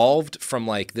evolved from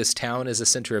like this town as a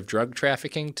center of drug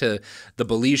trafficking to the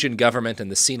Belizean government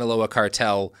and the Sinaloa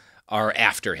cartel are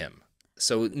after him.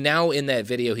 So now in that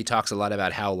video, he talks a lot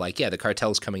about how like, yeah, the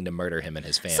cartel's coming to murder him and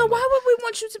his family. So why would we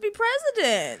want you to be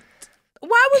president?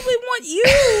 Why would we want you?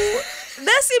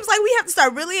 That seems like we have to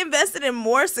start really investing in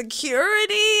more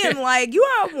security and like you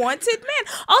are a wanted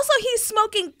man. Also, he's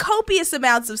smoking copious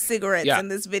amounts of cigarettes in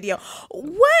this video.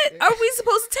 What are we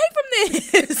supposed to take from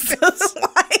this?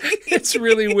 It's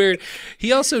really weird.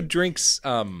 He also drinks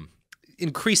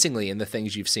increasingly in the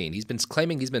things you've seen. He's been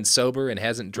claiming he's been sober and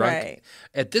hasn't drunk. Right.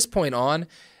 At this point on,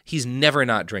 he's never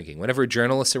not drinking. Whenever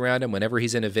journalists around him, whenever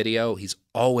he's in a video, he's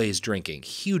always drinking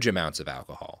huge amounts of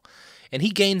alcohol. And he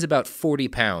gains about 40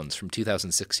 pounds from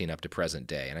 2016 up to present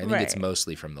day. And I think it's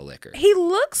mostly from the liquor. He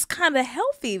looks kind of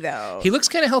healthy, though. He looks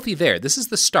kind of healthy there. This is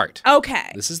the start.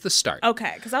 Okay. This is the start.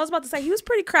 Okay, because I was about to say he was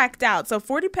pretty cracked out. So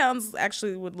 40 pounds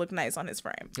actually would look nice on his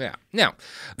frame. Yeah. Now,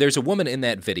 there's a woman in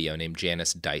that video named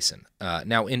Janice Dyson.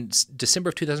 Now, in December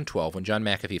of 2012, when John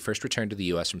McAfee first returned to the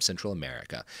U.S. from Central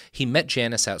America, he met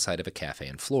Janice outside of a cafe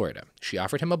in Florida. She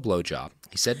offered him a blowjob.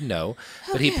 He said no,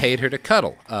 but he paid her to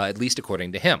cuddle, at least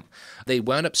according to him. They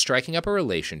wound up striking up a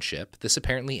relationship. This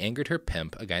apparently angered her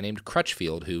pimp, a guy named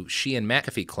Crutchfield, who she and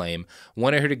McAfee claim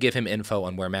wanted her to give him info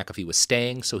on where McAfee was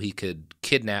staying so he could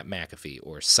kidnap McAfee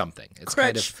or something. It's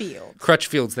Crutchfield.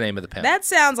 Crutchfield's the name of the pimp. That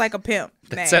sounds like a pimp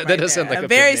name. That right does sound there. like a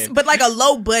very, pimp name. But like a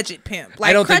low budget pimp. Like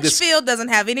I don't think Crutchfield doesn't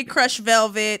have any crushed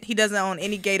velvet. He doesn't own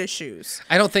any gator shoes.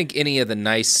 I don't think any of the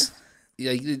nice...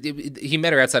 He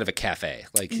met her outside of a cafe.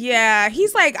 Like, yeah,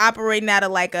 he's like operating out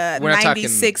of like a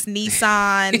 96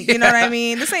 Nissan. You know what I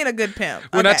mean? This ain't a good pimp.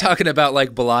 We're not talking about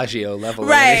like Bellagio level.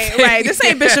 Right. This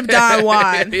ain't Bishop Don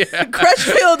Juan.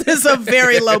 Crutchfield is a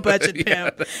very low budget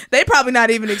pimp. They probably not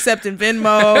even accepting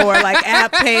Venmo or like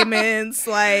app payments.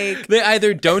 Like they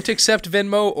either don't accept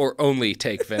Venmo or only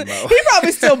take Venmo. He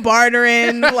probably still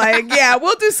bartering. Like, yeah,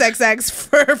 we'll do sex acts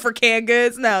for canned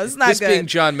goods. No, it's not this good. Being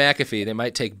John McAfee, they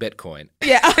might take Bitcoin.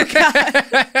 Yeah. Oh, God.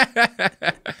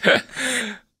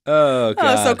 Oh,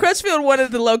 God. Oh, so Crutchfield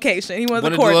wanted the location. He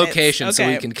wanted the coordinates. So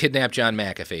he can kidnap John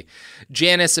McAfee.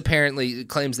 Janice apparently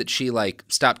claims that she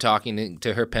stopped talking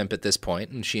to her pimp at this point,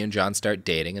 and she and John start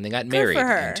dating, and they got married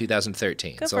in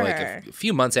 2013. Good so for a her.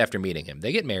 few months after meeting him,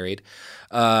 they get married.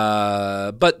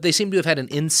 But they seem to have had an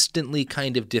instantly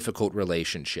kind of difficult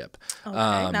relationship. Okay,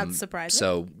 not surprising.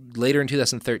 So later in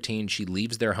 2013, she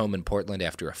leaves their home in Portland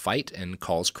after a fight and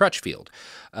calls Crutchfield.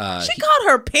 She called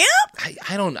her pimp?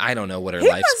 I don't know what her He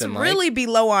life's must been like. really be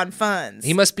low on funds.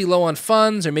 He must be low on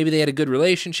funds, or maybe they had a good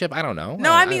relationship. I don't know.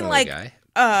 No, I mean don't know like the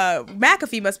guy.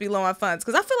 McAfee must be low on funds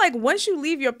because I feel like once you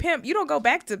leave your pimp, you don't go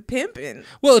back to pimping.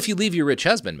 Well, if you leave your rich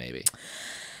husband, maybe.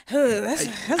 That's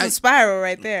a spiral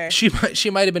right there. She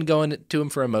might have been going to him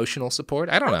for emotional support.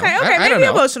 I don't know. Okay, I don't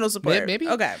maybe know. emotional support. Maybe.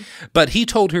 Okay. But he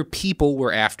told her people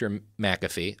were after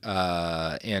McAfee,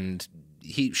 and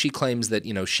she claims that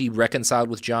she reconciled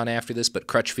with John after this, but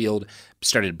Crutchfield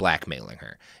started blackmailing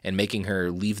her and making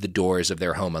her leave the doors of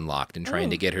their home unlocked and trying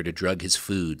to get her to drug his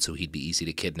food so he'd be easy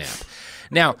to kidnap.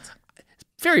 Now,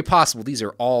 very possible these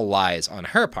are all lies on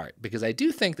her part, because I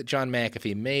do think that John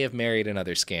McAfee may have married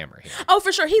another scammer here. Oh,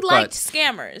 for sure. He liked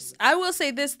scammers. I will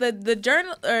say this,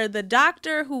 the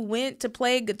doctor who went to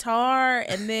play guitar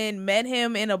and then met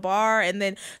him in a bar and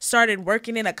then started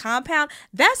working in a compound,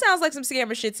 that sounds like some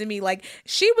scammer shit to me. Like,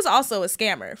 she was also a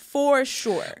scammer, for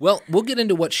sure. Well, we'll get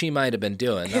into what she might have been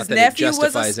doing. His Not that nephew it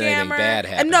justifies was a scammer. anything bad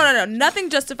happening. No. Nothing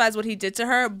justifies what he did to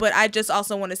her, but I just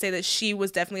also want to say that she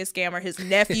was definitely a scammer. His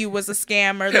nephew was a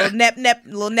scammer. Little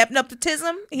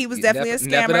nepnepotism. He was definitely a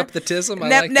scammer. Nepnepotism? I like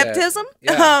that. Nepotism?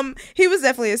 Yeah. He was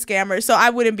definitely a scammer, so I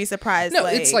wouldn't be surprised. No,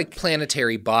 it's like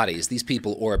planetary bodies. These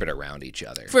people orbit around each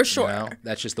other. For sure.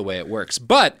 That's just the way it works.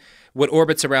 But what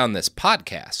orbits around this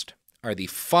podcast are the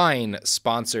fine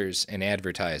sponsors and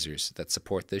advertisers that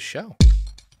support this show.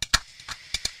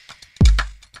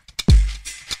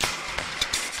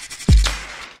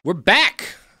 We're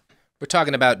back. We're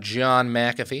talking about John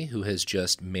McAfee, who has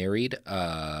just married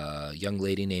a young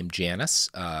lady named Janice,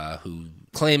 who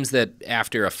claims that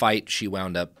after a fight, she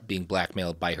wound up being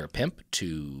blackmailed by her pimp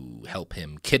to help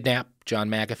him kidnap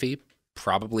John McAfee,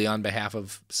 probably on behalf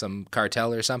of some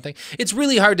cartel or something. It's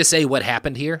really hard to say what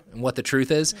happened here and what the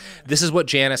truth is. This is what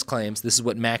Janice claims. This is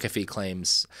what McAfee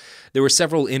claims. There were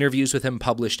several interviews with him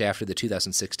published after the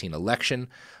 2016 election.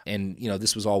 And,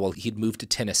 this was all while he'd moved to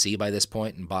Tennessee by this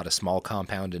point and bought a small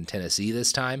compound in Tennessee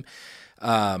this time.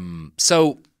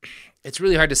 So it's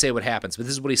really hard to say what happens. But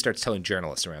this is what he starts telling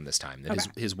journalists around this time, that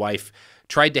his wife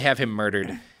tried to have him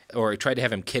murdered or tried to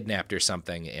have him kidnapped or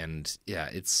something, and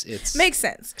it's makes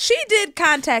sense. She did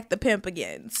contact the pimp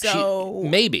again, so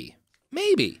maybe.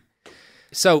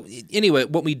 So anyway,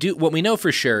 what we know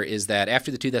for sure is that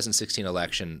after the 2016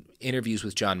 election, interviews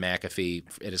with John McAfee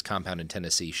at his compound in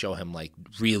Tennessee show him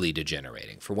really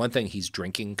degenerating. For one thing, he's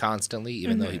drinking constantly,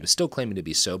 even though he was still claiming to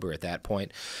be sober at that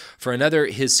point. For another,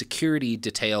 his security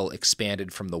detail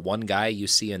expanded from the one guy you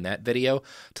see in that video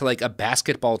to a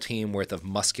basketball team worth of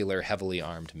muscular, heavily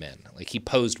armed men. He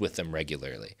posed with them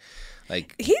regularly.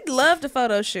 He'd love to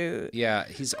photo shoot. Yeah,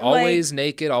 he's always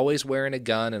naked, always wearing a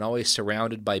gun, and always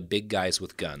surrounded by big guys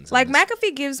with guns.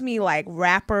 McAfee gives me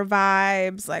rapper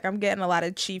vibes. I'm getting a lot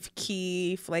of Chief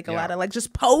Keef, a lot of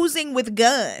just posing with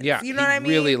guns. Yeah, you know what I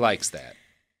mean? He really likes that.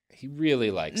 He really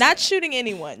likes not that. shooting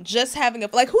anyone, just having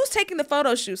who's taking the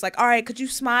photo shoots? All right, could you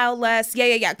smile less?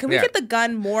 Yeah. Can we get the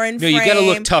gun more in frame? No, you got to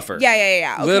look tougher.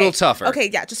 Yeah. Okay. Little tougher.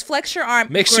 Okay, yeah, just flex your arm.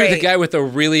 Make sure the guy with the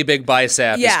really big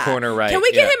bicep is corner right. Can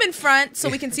we get him in front so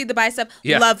we can see the bicep?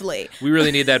 Yeah. Lovely. We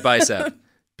really need that bicep.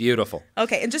 Beautiful.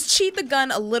 Okay, and just cheat the gun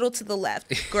a little to the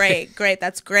left. Great.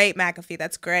 That's great, McAfee.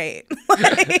 That's great.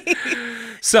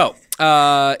 So,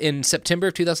 in September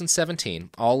of 2017,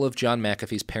 all of John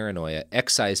McAfee's paranoia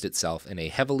excised itself in a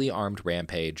heavily armed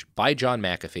rampage by John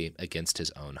McAfee against his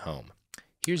own home.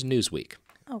 Here's Newsweek.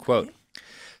 Okay. Quote,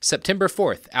 September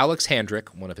 4th, Alex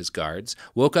Handrick, one of his guards,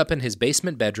 woke up in his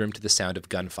basement bedroom to the sound of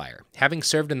gunfire. Having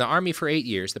served in the Army for 8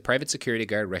 years, the private security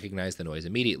guard recognized the noise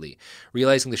immediately.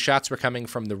 Realizing the shots were coming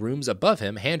from the rooms above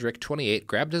him, Handrick, 28,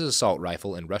 grabbed his assault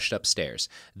rifle and rushed upstairs.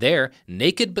 There,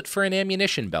 naked but for an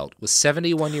ammunition belt, was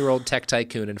 71-year-old tech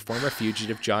tycoon and former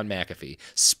fugitive John McAfee,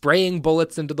 spraying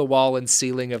bullets into the wall and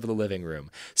ceiling of the living room.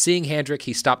 Seeing Handrick,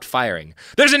 he stopped firing.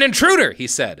 "There's an intruder," he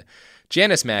said.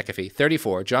 Janice McAfee,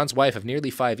 34, John's wife of nearly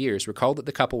 5 years, recalled that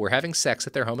the couple were having sex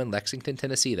at their home in Lexington,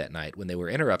 Tennessee that night when they were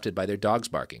interrupted by their dogs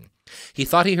barking. He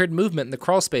thought he heard movement in the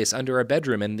crawl space under our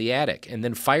bedroom and the attic, and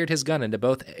then fired his gun into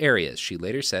both areas, she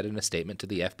later said in a statement to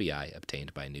the FBI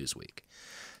obtained by Newsweek.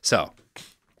 So,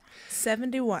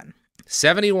 71.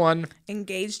 71.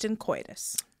 Engaged in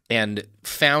coitus. and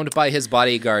found by his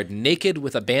bodyguard naked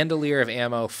with a bandolier of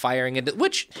ammo firing into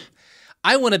which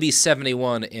I want to be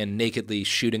 71 and nakedly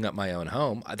shooting up my own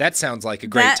home. That sounds like a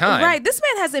great time. Right. This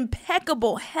man has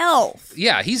impeccable health.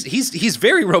 Yeah, he's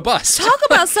very robust. Talk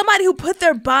about somebody who put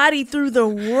their body through the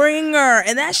ringer,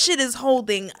 and that shit is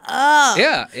holding up.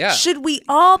 Yeah. Should we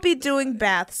all be doing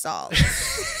bath salts?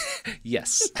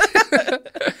 Yes.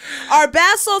 Are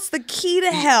bath salts the key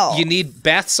to health? You need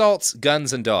bath salts,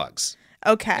 guns, and dogs.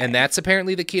 Okay. And that's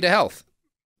apparently the key to health.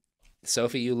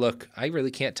 Sophie, you look, I really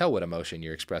can't tell what emotion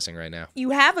you're expressing right now. You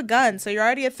have a gun, so you're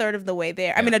already a third of the way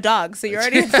there. I mean, a dog, so you're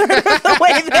already a third of the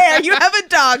way there. You have a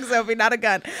dog, Sophie, not a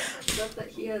gun. Except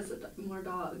that he has more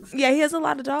dogs. Yeah, he has a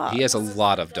lot of dogs. He has a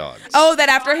lot of dogs. Oh, that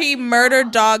after he murdered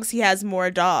dogs, he has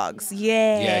more dogs.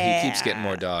 Yeah. Yeah, he keeps getting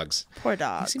more dogs. Poor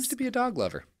dogs. He seems to be a dog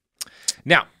lover.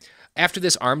 Now, after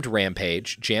this armed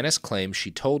rampage, Janice claims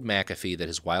she told McAfee that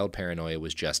his wild paranoia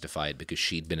was justified because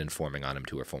she'd been informing on him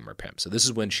to her former pimp. So this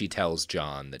is when she tells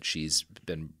John that she's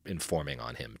been informing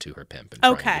on him to her pimp and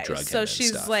trying to drug him so and she's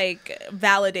stuff. like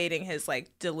validating his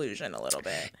like delusion a little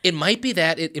bit. It might be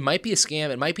that. It might be a scam.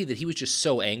 It might be that he was just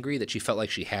so angry that she felt like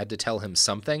she had to tell him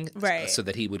something so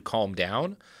that he would calm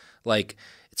down. Like,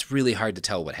 it's really hard to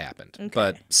tell what happened,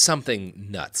 but something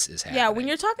nuts is happening. Yeah, when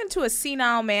you're talking to a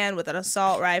senile man with an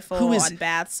assault rifle on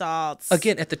bath salts.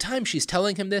 Again, at the time she's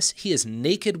telling him this, he is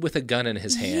naked with a gun in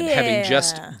his hand, having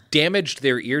just damaged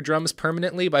their eardrums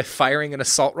permanently by firing an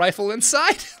assault rifle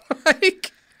inside.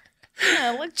 Like,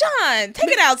 John, take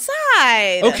it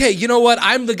outside. Okay, you know what?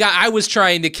 I'm the guy. I was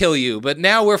trying to kill you, but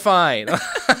now we're fine.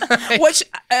 Which,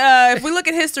 if we look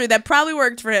at history, that probably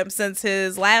worked for him since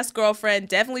his last girlfriend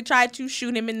definitely tried to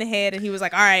shoot him in the head, and he was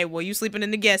like, all right, well, you sleeping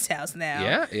in the guest house now.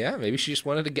 Yeah. Maybe she just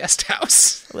wanted a guest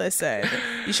house. Listen,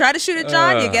 you try to shoot at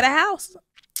John, you get a house.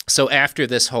 So after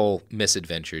this whole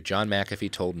misadventure, John McAfee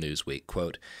told Newsweek,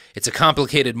 quote, "It's a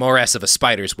complicated morass of a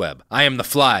spider's web. I am the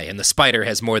fly, and the spider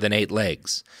has more than 8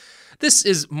 legs." This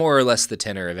is more or less the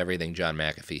tenor of everything John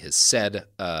McAfee has said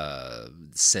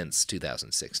since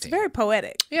 2016. It's very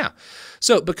poetic. Yeah.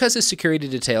 So because his security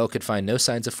detail could find no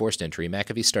signs of forced entry,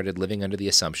 McAfee started living under the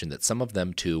assumption that some of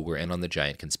them, too, were in on the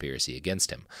giant conspiracy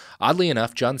against him. Oddly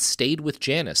enough, John stayed with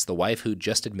Janice, the wife who'd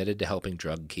just admitted to helping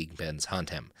drug kingpins hunt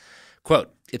him.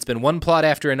 Quote, "It's been one plot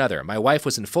after another. My wife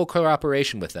was in full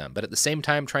cooperation with them, but at the same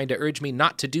time trying to urge me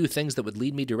not to do things that would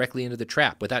lead me directly into the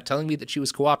trap without telling me that she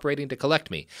was cooperating to collect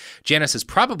me. Janice has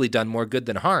probably done more good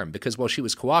than harm because while she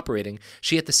was cooperating,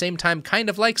 she at the same time kind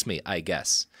of likes me, I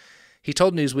guess." He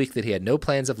told Newsweek that he had no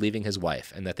plans of leaving his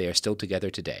wife and that they are still together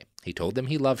today. He told them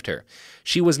he loved her.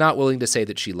 She was not willing to say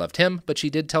that she loved him, but she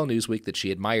did tell Newsweek that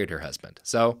she admired her husband.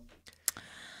 So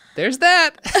there's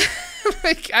that.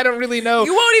 I don't really know.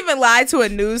 You won't even lie to a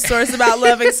news source about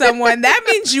loving someone. That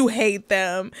means you hate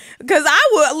them. Because I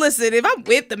would, listen, if I'm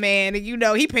with the man and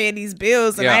he paying these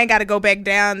bills and I ain't got to go back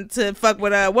down to fuck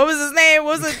with, what was his name?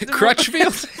 What was it?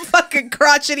 Crutchfield? Fucking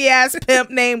crotchety ass pimp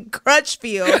named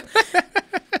Crutchfield.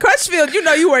 Crutchfield,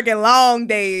 you working long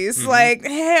days. Mm-hmm. Like,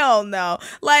 hell no.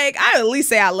 Like, I at least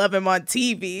say I love him on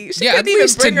TV. She at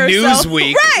least to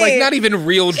Newsweek. Right. Like, not even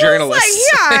real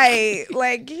journalists.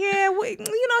 Like, yeah,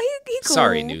 he cool.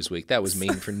 Sorry, Newsweek. That was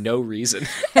mean for no reason.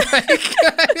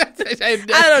 I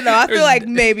don't know. I feel like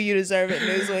maybe you deserve it,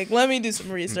 Newsweek. Let me do some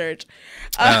research.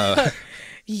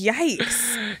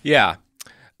 Yikes. Yeah.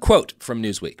 Quote from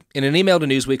Newsweek. In an email to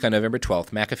Newsweek on November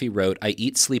 12th, McAfee wrote, "I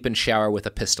eat, sleep, and shower with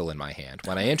a pistol in my hand.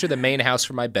 When I enter the main house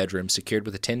from my bedroom, secured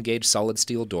with a 10-gauge solid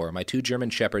steel door, my 2 German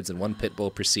shepherds and 1 pit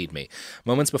bull precede me.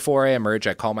 Moments before I emerge,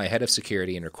 I call my head of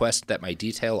security and request that my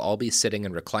detail all be sitting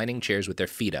in reclining chairs with their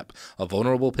feet up, a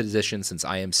vulnerable position since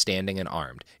I am standing and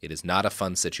armed. It is not a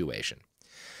fun situation."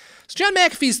 So John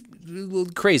McAfee's a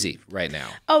little crazy right now.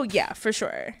 Oh, yeah, for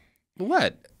sure.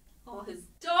 What? All his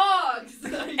dogs.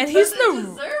 And he's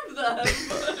deserve them. I'm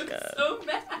so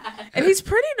mad. And he's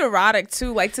pretty neurotic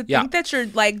too. Like to think that you're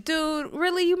like, dude,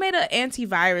 really, you made an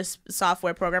antivirus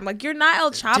software program. Like you're not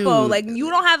El Chapo. Dude, like you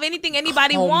don't have anything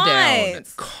anybody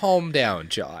wants. Calm down,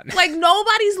 John. Like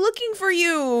nobody's looking for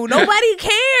you. Nobody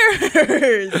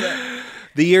cares.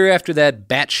 The year after that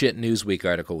batshit Newsweek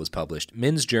article was published,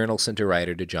 Men's Journal sent a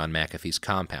writer to John McAfee's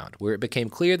compound, where it became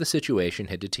clear the situation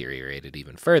had deteriorated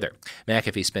even further.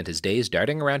 McAfee spent his days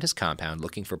darting around his compound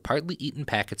looking for partly eaten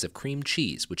packets of cream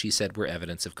cheese, which he said were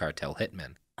evidence of cartel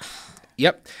hitmen.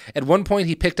 Yep. At one point,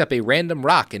 he picked up a random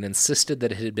rock and insisted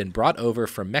that it had been brought over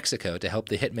from Mexico to help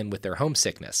the hitmen with their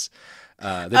homesickness.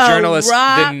 The journalist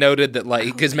then noted that,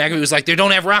 because McAfee was like, "They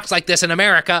don't have rocks like this in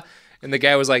America." And the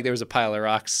guy was like, "There was a pile of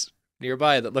rocks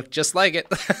nearby that looked just like it."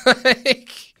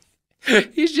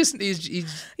 He's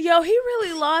Yo, he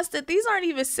really lost it. These aren't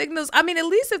even signals. I mean, at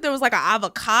least if there was like an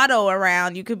avocado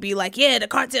around, you could be like, yeah, the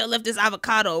cartel left this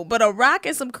avocado. But a rock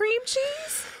and some cream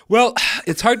cheese? Well,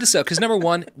 it's hard to say because number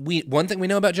one thing we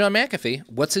know about John McAfee,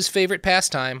 what's his favorite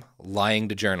pastime? Lying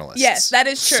to journalists. Yes, that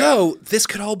is true. So this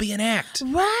could all be an act.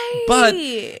 Right. But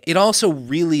it also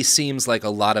really seems like a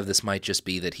lot of this might just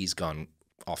be that he's gone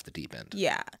off the deep end.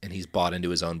 Yeah. And he's bought into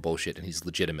his own bullshit and he's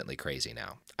legitimately crazy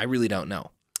now. I really don't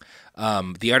know.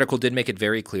 The article did make it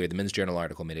very clear, the Men's Journal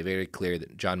article made it very clear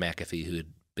that John McAfee, who had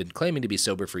been claiming to be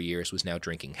sober for years, was now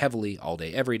drinking heavily all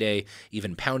day, every day,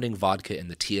 even pounding vodka in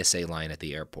the TSA line at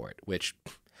the airport, which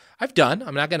I've done.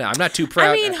 I'm not too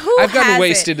proud. I mean, I've gotten hasn't?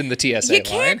 wasted in the TSA line. You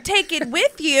can't take it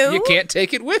with you. You can't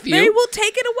take it with you. They will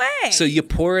take it away. So you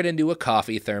pour it into a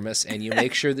coffee thermos and you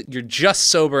make sure that you're just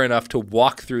sober enough to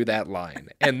walk through that line.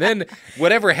 And then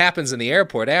whatever happens in the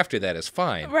airport after that is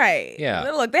fine. Right. Yeah.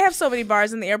 Look, they have so many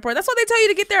bars in the airport. That's why they tell you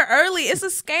to get there early. It's a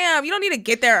scam. You don't need to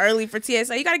get there early for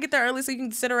TSA. You got to get there early so you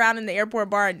can sit around in the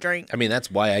airport bar and drink. I mean, that's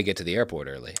why I get to the airport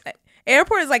early.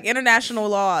 Airport is like international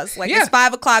laws. Like, Yeah. it's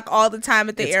 5 o'clock all the time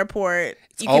at the airport.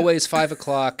 It's always 5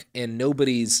 o'clock, and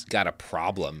nobody's got a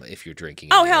problem if you're drinking.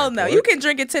 Oh, in the hell no. airport. You can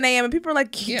drink at 10 a.m. and people are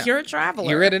like, Yeah. you're a traveler.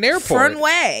 You're at an airport. Fern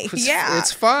way. Yeah.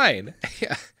 It's fine.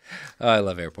 Yeah. Oh, I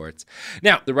love airports.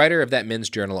 Now, the writer of that Men's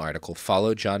Journal article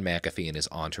followed John McAfee and his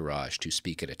entourage to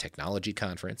speak at a technology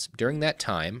conference. During that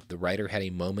time, the writer had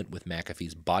a moment with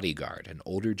McAfee's bodyguard, an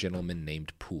older gentleman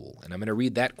named Poole. And I'm going to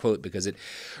read that quote because it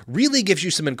really gives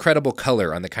you some incredible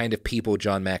color on the kind of people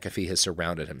John McAfee has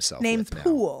surrounded himself Named with now.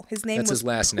 Poole. His name That's was his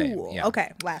last name, Poole. yeah.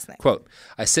 Okay, last name. Quote,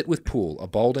 I sit with Poole, a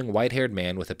balding, white-haired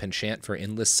man with a penchant for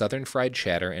endless southern fried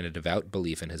chatter and a devout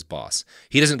belief in his boss.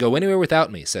 He doesn't go anywhere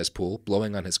without me, says Poole,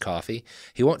 blowing on his coffee.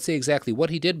 He won't say exactly what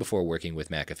he did before working with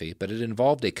McAfee, but it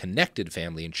involved a connected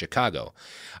family in Chicago.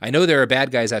 I know there are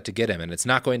bad guys out to get him, and it's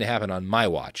not going to happen on my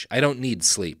watch. I don't need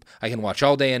sleep. I can watch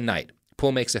all day and night.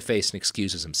 Poole makes a face and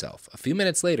excuses himself. A few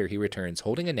minutes later, he returns,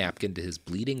 holding a napkin to his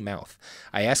bleeding mouth.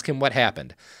 I ask him what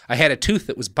happened. I had a tooth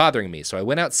that was bothering me, so I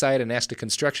went outside and asked a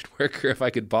construction worker if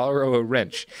I could borrow a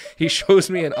wrench. He shows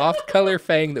me an off-color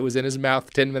fang that was in his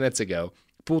mouth 10 minutes ago.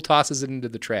 Poole tosses it into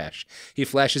the trash. He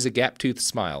flashes a gap-toothed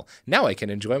smile. Now I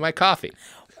can enjoy my coffee.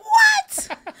 What?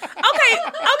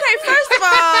 Okay, first of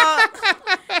all,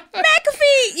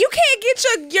 McAfee, you can't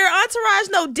get your entourage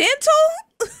no dental?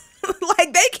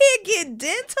 Like, they can't get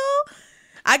dental?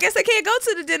 I guess they can't go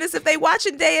to the dentist if they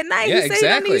watching day and night. Yeah, he said exactly.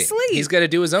 he don't need sleep. He's got to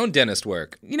do his own dentist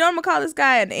work. You know, I'm going to call this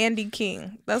guy an Andy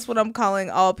King. That's what I'm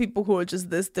calling all people who are just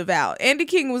this devout. Andy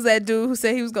King was that dude who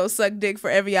said he was going to suck dick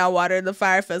for every hour water in the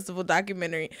Fire Festival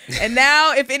documentary. And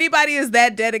now, if anybody is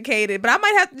that dedicated, but I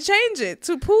might have to change it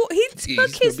to Poole. He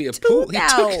took his tooth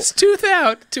out. He took his tooth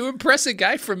out to impress a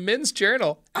guy from Men's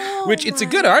Journal. Which, it's a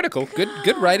good article.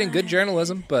 Good writing, good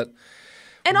journalism, but...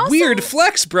 And also, weird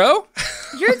flex, bro.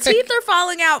 Your teeth are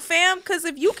falling out, fam. Because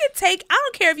if you could take, I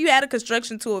don't care if you had a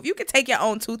construction tool, if you could take your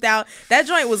own tooth out, that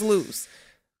joint was loose.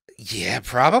 Yeah,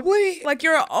 probably. Like,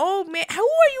 you're an old man. Who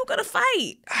are you going to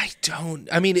fight?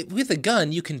 I mean, with a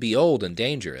gun, you can be old and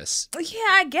dangerous. Yeah,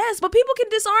 I guess. But people can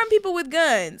disarm people with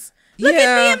guns. Look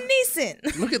at Liam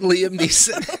Neeson. Look at Liam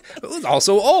Neeson. Who's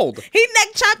also old. He neck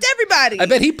chopped everybody. I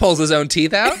bet he pulls his own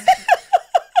teeth out.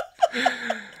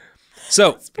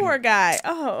 So, this poor guy.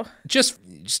 Oh. Just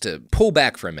to pull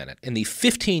back for a minute, in the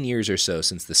 15 years or so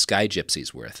since the Sky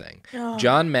Gypsies were a thing,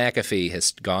 John McAfee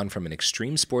has gone from an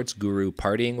extreme sports guru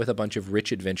partying with a bunch of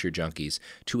rich adventure junkies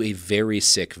to a very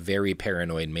sick, very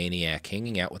paranoid maniac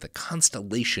hanging out with a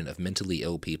constellation of mentally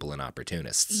ill people and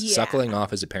opportunists, suckling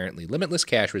off his apparently limitless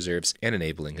cash reserves and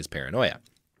enabling his paranoia.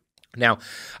 Now,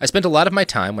 I spent a lot of my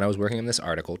time when I was working on this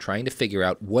article trying to figure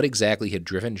out what exactly had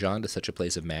driven John to such a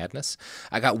place of madness.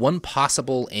 I got one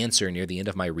possible answer near the end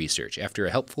of my research after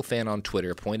a helpful fan on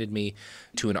Twitter pointed me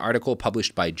to an article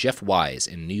published by Jeff Wise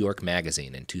in New York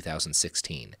Magazine in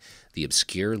 2016, The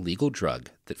Obscure Legal Drug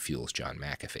That Fuels John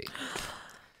McAfee.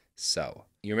 So,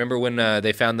 you remember when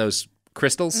they found those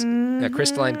crystals, that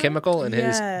crystalline chemical in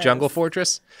his jungle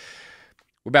fortress?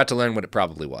 We're about to learn what it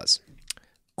probably was.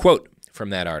 Quote from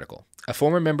that article. A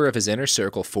former member of his inner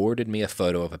circle forwarded me a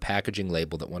photo of a packaging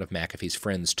label that one of McAfee's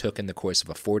friends took in the course of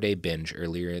a 4-day binge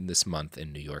earlier in this month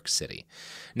in New York City.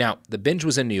 Now, the binge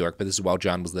was in New York, but this is while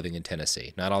John was living in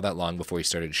Tennessee, not all that long before he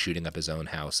started shooting up his own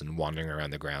house and wandering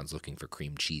around the grounds looking for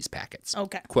cream cheese packets.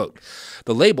 Okay. Quote,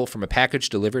 the label from a package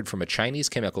delivered from a Chinese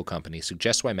chemical company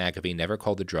suggests why McAfee never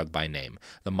called the drug by name.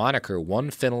 The moniker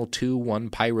 1-phenyl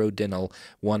 2-1-pyrodenyl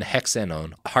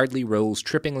 1-hexanone hardly rolls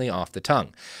trippingly off the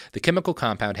tongue. The chemical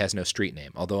compound has no street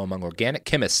name, although among organic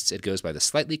chemists it goes by the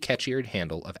slightly catchier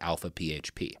handle of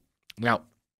alpha-PHP. Now,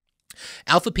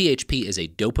 Alpha PHP is a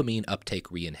dopamine uptake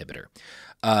reinhibitor.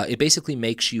 It basically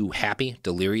makes you happy,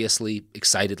 deliriously,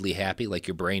 excitedly happy, like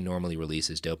your brain normally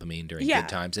releases dopamine during good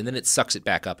times, and then it sucks it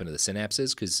back up into the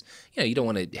synapses because you don't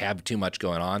want to have too much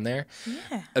going on there.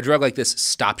 Yeah. A drug like this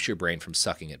stops your brain from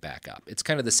sucking it back up. It's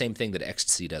kind of the same thing that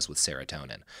ecstasy does with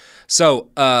serotonin. So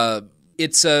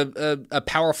it's a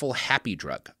powerful happy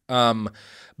drug.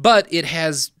 But it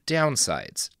has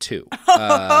downsides too.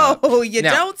 You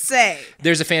don't say.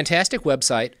 There's a fantastic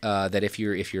website that if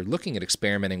you're looking at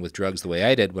experimenting with drugs the way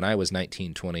I did when I was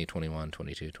 19, 20, 21,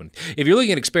 22, 20. If you're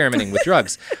looking at experimenting with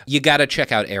drugs, you got to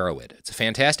check out Arrowid. It's a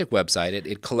fantastic website.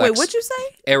 It collects. Wait, what'd you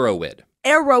say? Arrowid.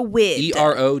 Arrowid.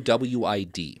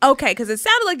 Erowid. Okay, because it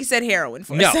sounded like you said heroin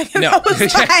for a second. No. I was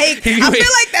like, I feel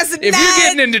like that's if you're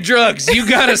getting into drugs, you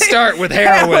got to start with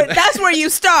heroin. That's where you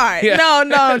start. Yeah.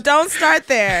 No, don't start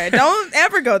there. Don't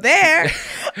ever go there.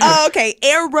 Okay,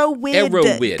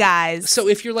 Arrowid, guys. So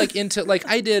if you're like into like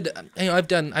I did, I've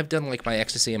done like my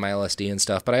ecstasy and my LSD and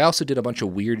stuff, but I also did a bunch of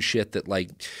weird shit that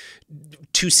like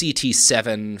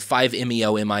 2CT7,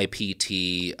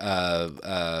 5-MeO-MIPT,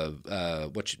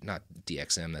 not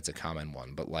DXM, that's a common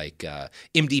one, but like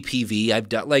MDPV. I've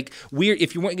done like weird.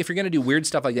 If you're gonna do weird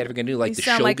stuff like that, if you're gonna do like the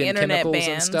Shogun like chemicals bands.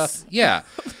 And stuff, yeah,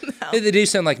 no. They do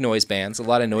sound like noise bands. A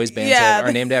lot of noise bands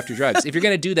are named after drugs. If you're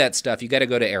gonna do that stuff, you got to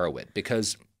go to Arrowid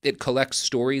because it collects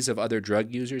stories of other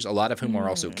drug users, a lot of whom are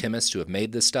also chemists who have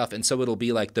made this stuff, and so it'll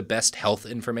be like the best health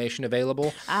information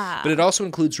available. But it also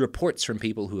includes reports from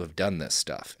people who have done this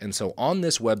stuff. And so on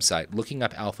this website, looking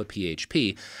up Alpha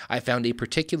PHP, I found a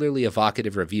particularly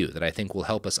evocative review that I think will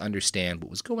help us understand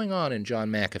what was going on in John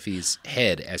McAfee's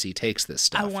head as he takes this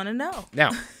stuff. I want to know.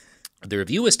 Now, the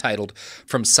review is titled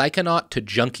From Psychonaut to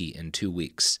Junkie in 2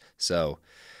 Weeks. So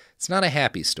it's not a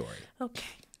happy story.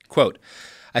 Okay. Quote,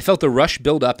 I felt the rush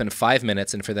build up in 5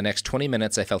 minutes, and for the next 20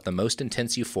 minutes, I felt the most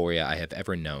intense euphoria I have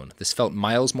ever known. This felt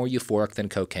miles more euphoric than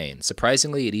cocaine.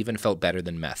 Surprisingly, it even felt better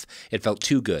than meth. It felt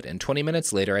too good, and 20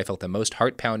 minutes later, I felt the most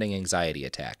heart-pounding anxiety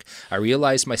attack. I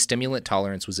realized my stimulant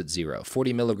tolerance was at 0.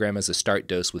 40 milligram as a start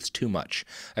dose was too much.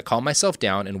 I calmed myself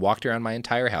down and walked around my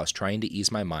entire house trying to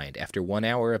ease my mind. After 1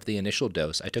 hour of the initial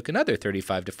dose, I took another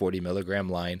 35 to 40 milligram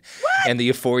line, and the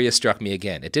euphoria struck me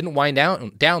again. It didn't wind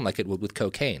down like it would with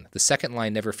cocaine. The second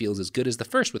line never feels as good as the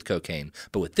first with cocaine,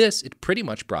 but with this, it pretty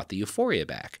much brought the euphoria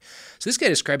back. So this guy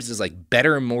describes it as like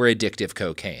better, more addictive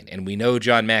cocaine, and we know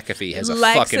John McAfee has a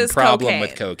fucking problem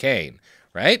with cocaine,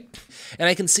 right? And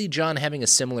I can see John having a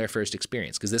similar first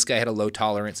experience because this guy had a low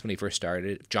tolerance when he first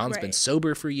started. John's been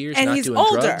sober for years, and not doing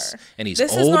drugs, and he's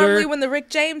older. This is normally when the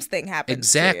Rick James thing happens.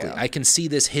 Exactly. I can see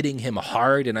this hitting him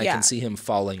hard, and I can see him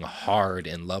falling hard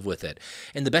in love with it.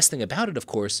 And the best thing about it, of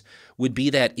course, would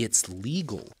be that it's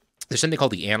legal. There's something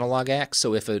called the Analog Act.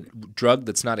 So if a drug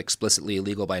that's not explicitly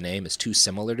illegal by name is too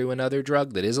similar to another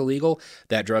drug that is illegal,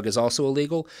 that drug is also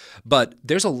illegal. But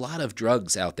there's a lot of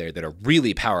drugs out there that are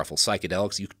really powerful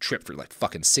psychedelics. You could trip for like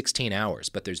fucking 16 hours,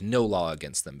 but there's no law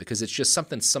against them because it's just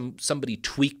something somebody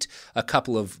tweaked a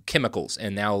couple of chemicals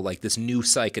and now like this new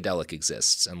psychedelic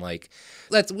exists. And like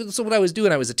so what I was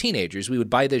doing, I was a teenager, is we would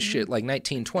buy this shit like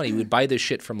 1920. We would buy this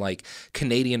shit from like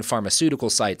Canadian pharmaceutical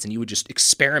sites, and you would just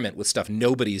experiment with stuff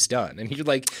nobody's done. And you're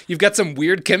like, you've got some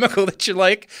weird chemical that you're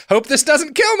like, hope this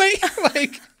doesn't kill me.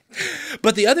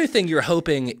 But the other thing you're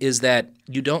hoping is that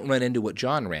you don't run into what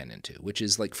John ran into, which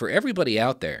is like for everybody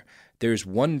out there, there's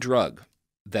one drug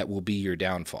that will be your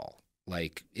downfall.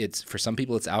 Like it's for some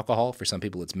people it's alcohol, for some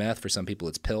people it's meth, for some people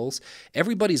it's pills.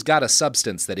 Everybody's got a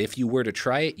substance that if you were to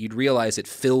try it, you'd realize it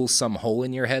fills some hole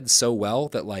in your head so well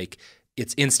that like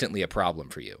it's instantly a problem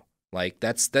for you. Like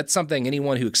that's something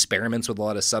anyone who experiments with a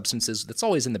lot of substances, that's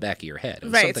always in the back of your head.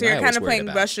 Right, so you're kind of playing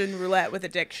Russian roulette with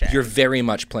addiction. You're very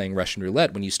much playing Russian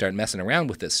roulette when you start messing around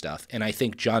with this stuff. And I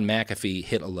think John McAfee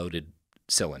hit a loaded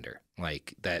cylinder.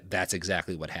 Like that's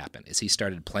exactly what happened. Is he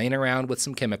started playing around with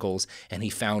some chemicals and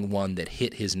he found one that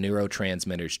hit his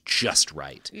neurotransmitters just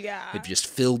right. Yeah. It just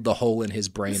filled the hole in his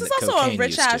brain that cocaine used to. This is also a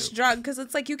rich-ass drug because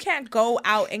it's like you can't go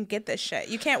out and get this shit.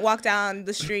 You can't walk down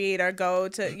the street or go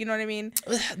to, you know what I mean?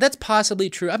 That's possibly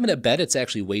true. I'm going to bet it's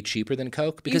actually way cheaper than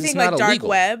coke because it's not like illegal. Dark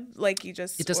web, like you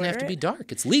just It doesn't have to be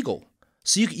dark. It's legal.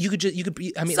 So you could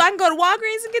I mean, so I can go to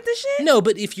Walgreens and get this shit? No,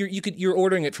 but if you're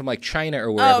ordering it from like China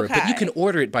or wherever, but you can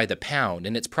order it by the pound,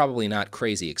 and it's probably not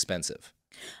crazy expensive.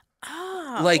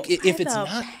 Oh, like if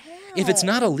it's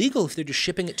not illegal, if they're just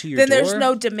shipping it to your door, then there's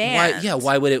no demand.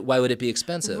 Why would it be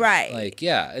expensive? Right. Like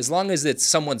as long as it's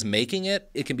someone's making it,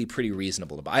 it can be pretty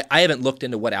reasonable to buy. I haven't looked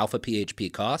into what Alpha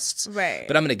PHP costs, right?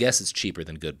 But I'm gonna guess it's cheaper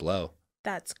than Good Blow.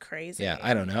 That's crazy. Yeah,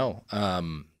 I don't know.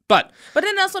 But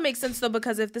then it also makes sense though,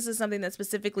 because if this is something that's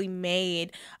specifically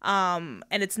made, and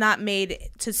it's not made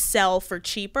to sell for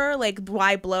cheaper, like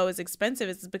why blow is expensive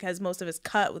is because most of it's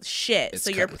cut with shit. So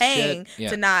you're paying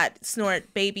to not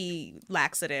snort baby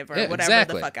laxative or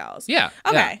whatever the fuck else. Yeah.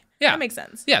 Okay. Yeah. That makes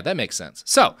sense. Yeah, that makes sense.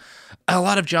 So, a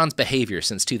lot of John's behavior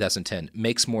since 2010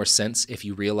 makes more sense if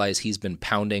you realize he's been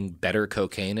pounding better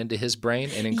cocaine into his brain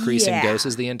and increasing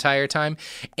doses the entire time.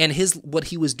 And what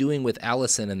he was doing with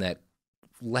Allison in that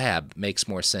lab makes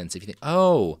more sense if you think,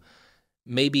 oh,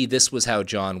 maybe this was how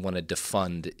John wanted to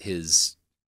fund his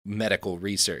medical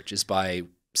research, is by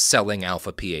selling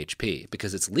alpha PHP,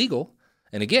 because it's legal.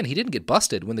 And again, he didn't get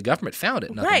busted when the government found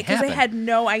it. Nothing right, because happened. they had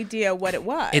no idea what it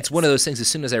was. It's one of those things, as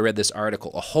soon as I read this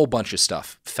article, a whole bunch of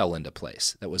stuff fell into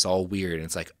place that was all weird. And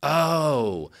it's like,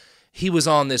 oh, he was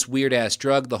on this weird-ass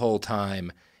drug the whole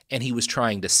time, and he was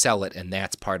trying to sell it, and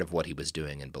that's part of what he was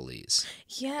doing in Belize.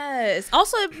 Yes.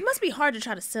 Also, it must be hard to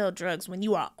try to sell drugs when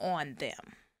you are on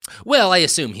them. Well, I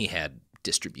assume he had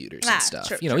distributors and stuff.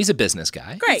 True, he's a business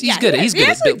guy. Great. He's good. He's good.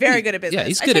 He's actually very good at business. Yeah,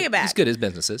 he's I good. take it back. He's good at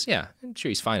businesses. Yeah, I'm sure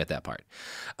he's fine at that part.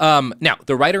 Now,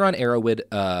 the writer on Arrowwood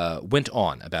went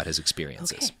on about his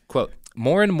experiences. Okay. Quote,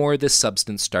 "More and more this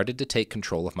substance started to take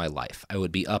control of my life. I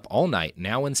would be up all night.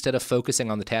 Now, instead of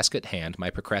focusing on the task at hand, my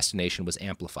procrastination was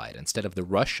amplified. Instead of the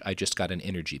rush, I just got an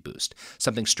energy boost.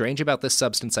 Something strange about this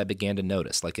substance I began to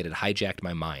notice, like it had hijacked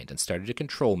my mind and started to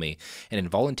control me, and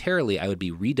involuntarily I would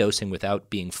be redosing without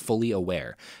being fully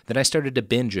aware. Then I started to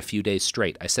binge a few days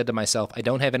straight. I said to myself, I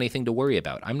don't have anything to worry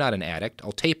about. I'm not an addict.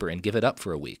 I'll taper and give it up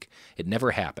for a week. It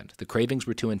never happened. The cravings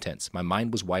were too intense. My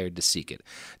mind was wired to seek it.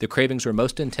 The cravings were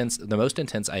the most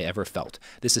intense I ever felt.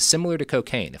 This is similar to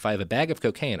cocaine. If I have a bag of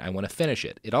cocaine, I want to finish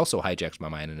it. It also hijacks my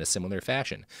mind in a similar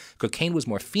fashion. Cocaine was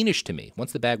more fiendish to me.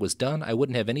 Once the bag was done, I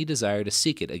wouldn't have any desire to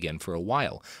seek it again for a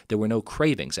while. There were no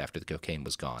cravings after the cocaine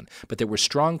was gone, but there were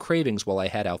strong cravings while I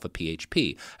had alpha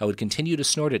PHP. I would continue to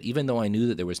snort it even though I knew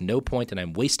that there was no point and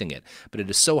I'm wasting it, but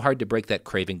it is so hard to break that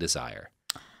craving desire."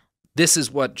 This is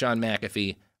what John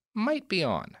McAfee might be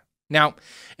on. Now,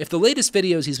 if the latest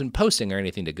videos he's been posting are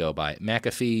anything to go by,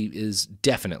 McAfee is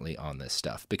definitely on this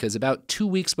stuff, because about 2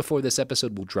 weeks before this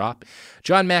episode will drop,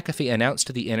 John McAfee announced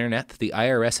to the internet that the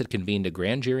IRS had convened a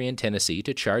grand jury in Tennessee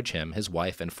to charge him, his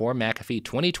wife, and 4 McAfee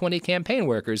 2020 campaign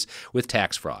workers with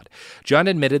tax fraud. John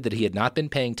admitted that he had not been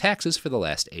paying taxes for the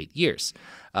last 8 years.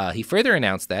 He further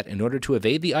announced that, in order to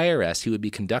evade the IRS, he would be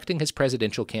conducting his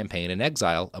presidential campaign in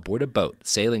exile aboard a boat,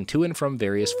 sailing to and from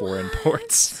various foreign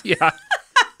ports. Yeah.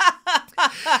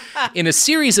 In a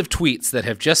series of tweets that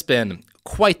have just been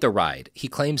quite the ride, he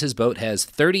claims his boat has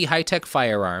 30 high-tech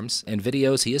firearms, and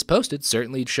videos he has posted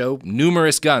certainly show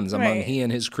numerous guns among he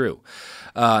and his crew.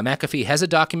 McAfee has a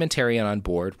documentarian on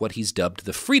board, what he's dubbed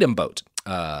the Freedom Boat.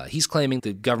 He's claiming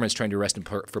the government's trying to arrest him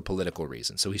for political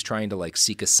reasons. So he's trying to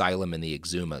seek asylum in the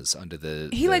Exumas under the...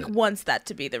 He wants that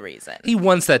to be the reason. He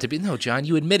wants that to be... No, John,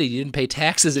 you admitted you didn't pay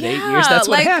taxes in 8 years. That's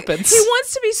what happens. He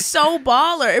wants to be so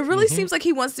baller. It really seems like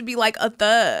he wants to be like a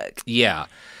thug. Yeah.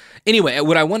 Anyway,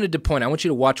 what I wanted to point, I want you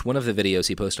to watch one of the videos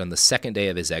he posted on the second day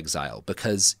of his exile,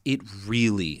 because it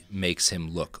really makes him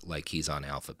look like he's on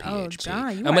alpha PHP. Oh,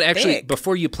 John, you I'm gonna actually, thick.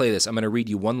 before you play this, I'm going to read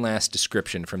you one last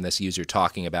description from this user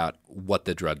talking about what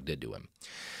the drug did to him.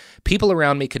 "People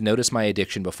around me could notice my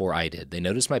addiction before I did. They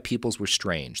noticed my pupils were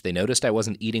strange. They noticed I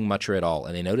wasn't eating much or at all,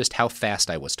 and they noticed how fast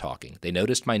I was talking. They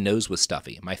noticed my nose was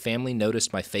stuffy. My family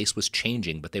noticed my face was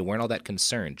changing, but they weren't all that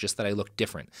concerned, just that I looked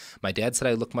different. My dad said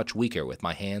I looked much weaker, with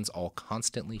my hands all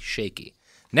constantly shaky."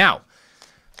 Now,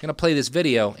 I'm going to play this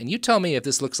video, and you tell me if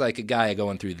this looks like a guy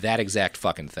going through that exact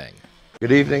fucking thing.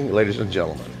 Good evening, ladies and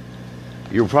gentlemen.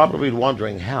 You're probably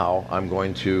wondering how I'm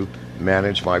going to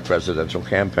manage my presidential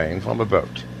campaign from a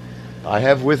boat. I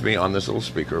have with me on this little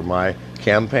speaker my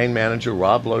campaign manager,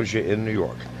 Rob Logia, in New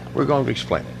York. We're going to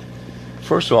explain it.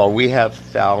 First of all, we have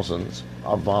thousands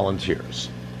of volunteers.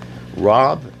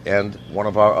 Rob and one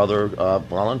of our other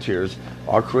volunteers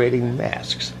are creating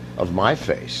masks of my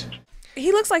face.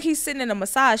 He looks like he's sitting in a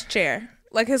massage chair.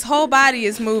 Like his whole body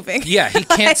is moving. Yeah, he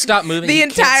can't stop moving. The He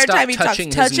entire can't stop time he talks,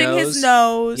 touching his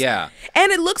nose. Yeah.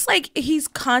 And it looks like he's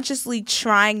consciously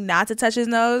trying not to touch his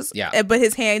nose. Yeah. But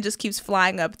his hand just keeps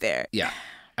flying up there. Yeah.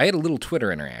 I had a little Twitter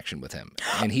interaction with him,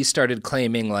 and he started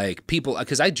claiming people,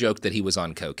 because I joked that he was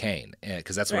on cocaine,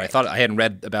 because that's what I thought. I hadn't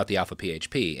read about the alpha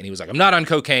PHP, and he was like, "I'm not on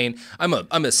cocaine. I'm a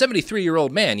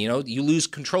 73-year-old man. You lose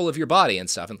control of your body and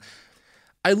stuff." And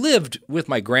I lived with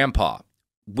my grandpa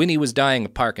when he was dying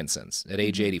of Parkinson's at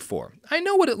age 84. I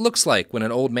know what it looks like when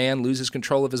an old man loses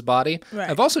control of his body. Right.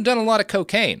 I've also done a lot of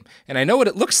cocaine, and I know what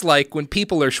it looks like when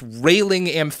people are railing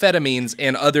amphetamines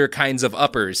and other kinds of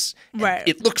uppers. Right.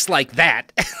 It looks like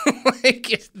that.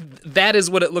 That is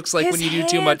what it looks like His when you do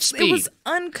too much hands, speed. It was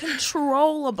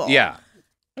uncontrollable. Yeah.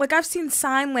 Like, I've seen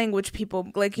sign language people,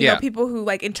 like, you know, people who,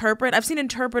 like, interpret. I've seen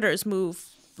interpreters move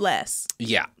less.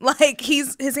 Yeah. Like,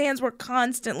 his hands were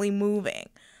constantly moving.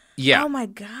 Yeah. Oh, my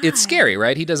God. It's scary,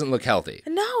 right? He doesn't look healthy.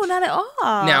 No, not at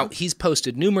all. Now, he's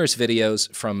posted numerous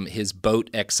videos from his boat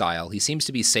exile. He seems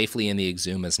to be safely in the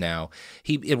Exumas now.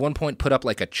 He, at one point, put up,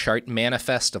 like, a chart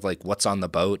manifest of, like, what's on the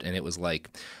boat, and it was, like,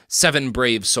 7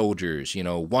 brave soldiers,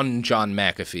 1 John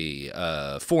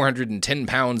McAfee, 410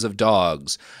 pounds of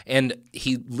dogs, and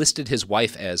he listed his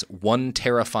wife as 1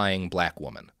 terrifying black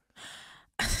woman.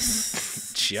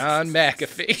 John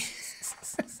McAfee.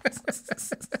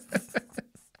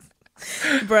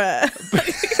 Bruh.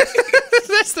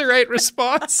 That's the right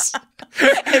response.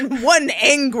 And 1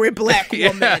 angry black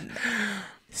woman.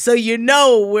 So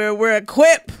we're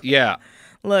equipped. Yeah.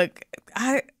 Look,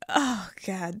 oh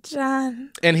God,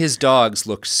 John. And his dogs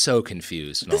look so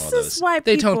confused and all of those. This is why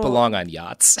they don't people- belong on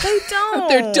yachts. They don't.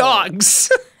 They're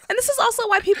dogs. And this is also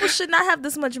why people should not have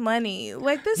this much money.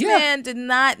 Like, this man did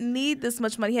not need this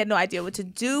much money. He had no idea what to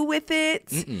do with it.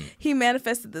 He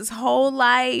manifested this whole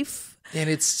life. And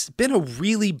it's been a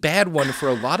really bad one for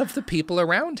a lot of the people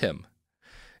around him.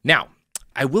 Now,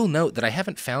 I will note that I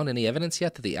haven't found any evidence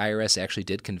yet that the IRS actually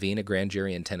did convene a grand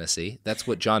jury in Tennessee. That's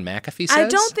what John McAfee says. I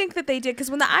don't think that they did, because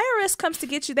when the IRS comes to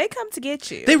get you, they come to get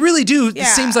you. They really do. Yeah. It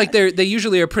seems like they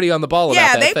usually are pretty on the ball about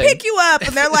that they thing. pick you up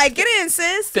and they're like, get in,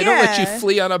 sis. They don't let you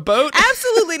flee on a boat?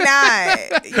 Absolutely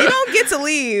not. You don't get to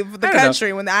leave the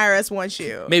country when the IRS wants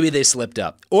you. Maybe they slipped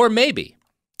up. Or maybe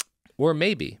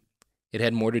it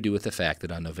had more to do with the fact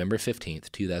that on November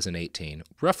 15th, 2018,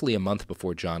 roughly a month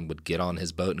before John would get on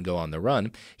his boat and go on the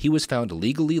run, he was found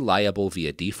legally liable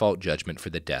via default judgment for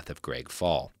the death of Greg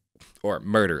Fall. Or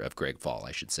murder of Greg Fall,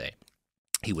 I should say.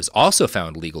 He was also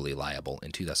found legally liable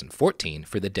in 2014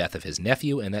 for the death of his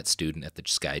nephew and that student at the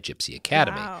Sky Gypsy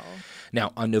Academy. Wow.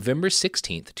 Now, on November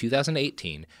 16th,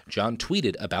 2018, John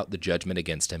tweeted about the judgment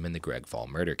against him in the Greg Fall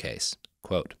murder case.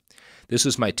 Quote, "This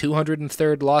was my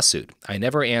 203rd lawsuit. I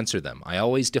never answer them. I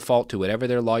always default to whatever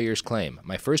their lawyers claim.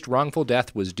 My first wrongful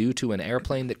death was due to an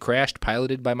airplane that crashed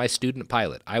piloted by my student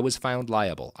pilot. I was found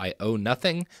liable. I own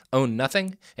nothing,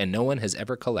 and no one has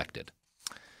ever collected."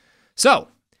 So,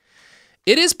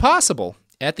 it is possible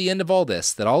at the end of all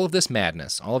this that all of this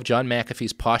madness, all of John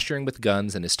McAfee's posturing with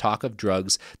guns and his talk of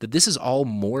drugs, that this is all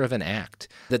more of an act.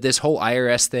 That this whole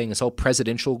IRS thing, this whole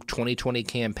presidential 2020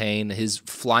 campaign, his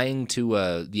flying to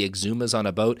the Exumas on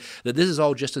a boat, that this is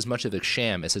all just as much of a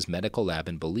sham as his medical lab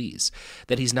in Belize.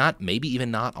 That he's not, maybe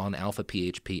even not on alpha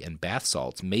PHP and bath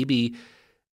salts. Maybe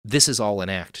this is all an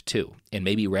act, too. And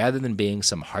maybe rather than being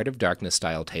some Heart of Darkness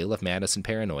style tale of madness and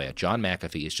paranoia, John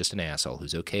McAfee is just an asshole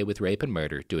who's okay with rape and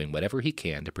murder, doing whatever he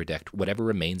can to protect whatever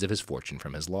remains of his fortune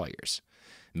from his lawyers.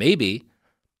 Maybe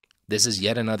this is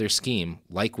yet another scheme,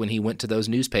 like when he went to those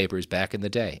newspapers back in the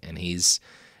day, and he's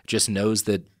just knows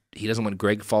that he doesn't want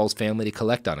Greg Fall's family to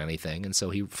collect on anything, and so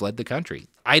he fled the country.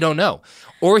 I don't know.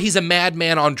 Or he's a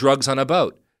madman on drugs on a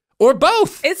boat. Or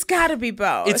both. It's got to be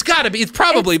both. It's got to be. It's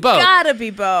probably both. It's got to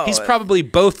be both. He's probably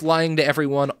both lying to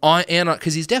everyone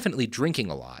because he's definitely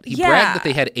drinking a lot. He bragged that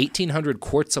they had 1,800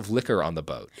 quarts of liquor on the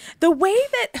boat. The way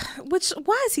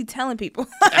why is he telling people?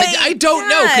 I don't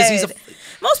know, because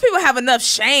most people have enough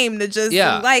shame to just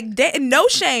no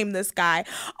shame this guy.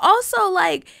 Also,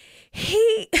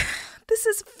 this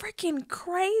is freaking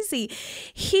crazy.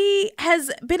 He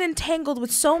has been entangled with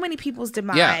so many people's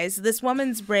demise. Yeah. This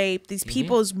woman's rape, these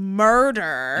people's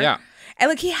murder. Yeah.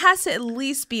 And he has to at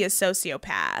least be a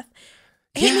sociopath.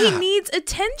 He needs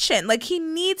attention. He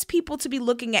needs people to be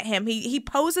looking at him. He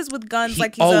poses with guns he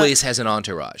always has an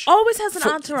entourage. Always has an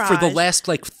entourage. For the last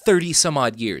 30 some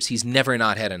odd years, he's never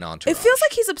not had an entourage. It feels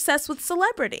like he's obsessed with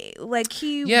celebrity.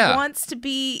 He wants to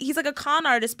be, he's like a con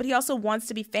artist, but he also wants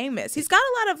to be famous. He's got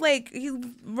a lot of he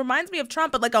reminds me of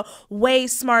Trump, but a way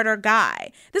smarter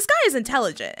guy. This guy is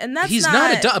intelligent, and that's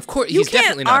not a dumb, of course, he's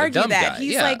definitely not a dumb guy.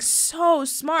 He's so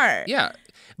smart. Yeah.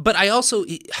 But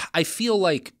I feel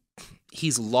like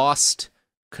he's lost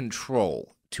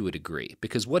control to a degree,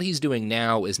 because what he's doing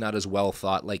now is not as well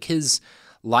thought. His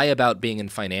lie about being in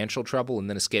financial trouble and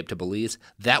then escape to Belize,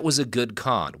 that was a good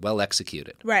con, well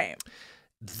executed. Right.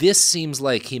 This seems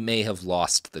like he may have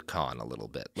lost the con a little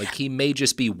bit. He may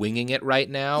just be winging it right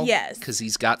now. Yes. Because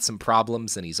he's got some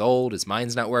problems and he's old, his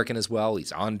mind's not working as well,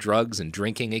 he's on drugs and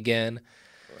drinking again.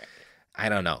 Right. I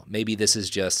don't know. Maybe this is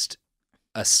just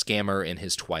a scammer in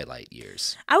his twilight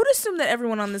years. I would assume that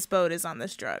everyone on this boat is on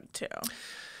this drug, too.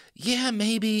 Yeah,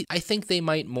 maybe. I think they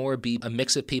might more be a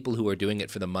mix of people who are doing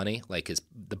it for the money, like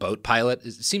the boat pilot.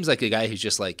 It seems like a guy who's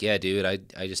just like, yeah, dude, I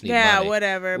just need money. Yeah,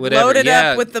 whatever. Load it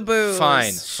up with the booze.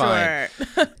 Fine. Sure.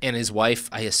 And his wife,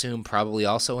 I assume, probably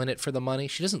also in it for the money.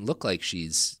 She doesn't look like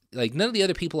she's... Like, none of the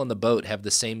other people on the boat have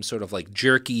the same sort of, like,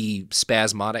 jerky,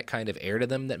 spasmodic kind of air to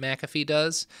them that McAfee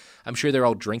does. I'm sure they're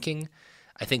all drinking.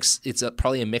 I think it's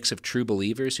probably a mix of true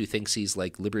believers who thinks he's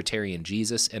like libertarian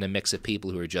Jesus and a mix of people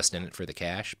who are just in it for the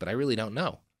cash, but I really don't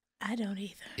know. I don't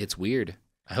either. It's weird.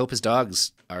 I hope his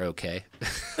dogs are okay.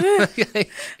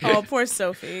 Oh, poor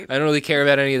Sophie. I don't really care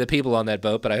about any of the people on that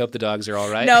boat, but I hope the dogs are all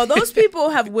right. No, those people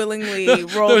have willingly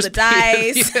rolled the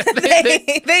dice.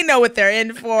 They know what they're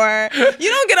in for. You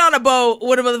don't get on a boat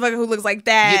with a motherfucker who looks like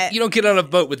that. You don't get on a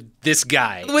boat with this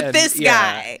guy.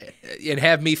 Guy. And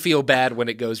have me feel bad when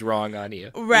it goes wrong on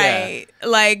you. Right. Yeah.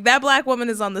 Like, that black woman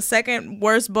is on the second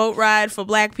worst boat ride for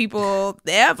black people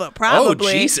ever, probably.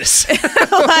 Oh, Jesus.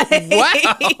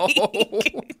 Wow.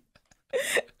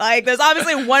 Like, there's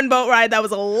obviously one boat ride that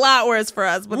was a lot worse for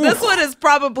us, but this one is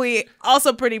probably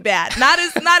also pretty bad. Not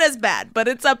as bad, but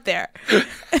it's up there.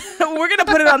 We're gonna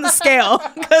put it on the scale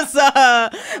because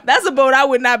that's a boat I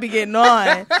would not be getting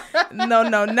on.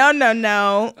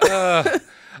 No.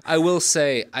 I will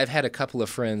say I've had a couple of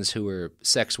friends who were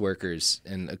sex workers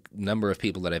and a number of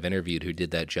people that I've interviewed who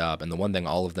did that job, and the one thing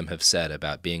all of them have said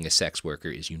about being a sex worker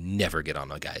is you never get on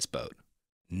a guy's boat.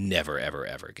 Never, ever,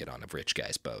 ever get on a rich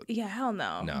guy's boat. Yeah, hell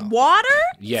no. No. Water?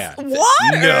 Yeah.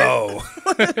 Water? No.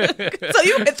 So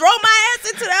you can throw my ass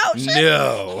into the ocean?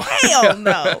 No. Hell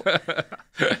no.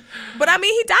 But I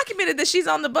mean, he documented that she's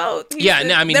on the boat.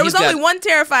 There was only one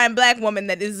terrifying black woman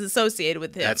that is associated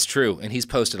with him. That's true. And he's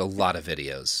posted a lot of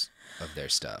videos of their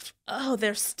stuff. Oh,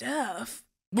 their stuff.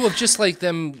 Well, just like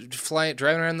them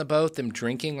driving around the boat, them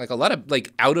drinking, like a lot of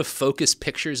like out of focus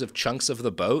pictures of chunks of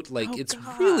the boat. Like it's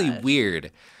really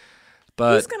weird.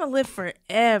 But he's gonna live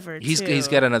forever. He's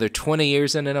got another 20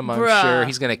 years in him. I'm sure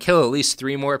he's gonna kill at least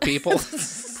 3 more people.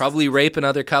 Probably rape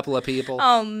another couple of people.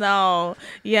 Oh no!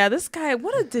 Yeah, this guy,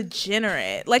 what a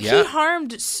degenerate! Like he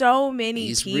harmed so many people.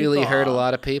 He's really hurt a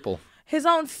lot of people. His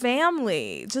own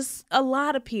family, just a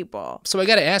lot of people. So I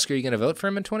got to ask, are you going to vote for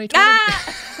him in 2020? I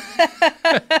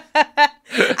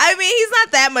mean, he's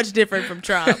not that much different from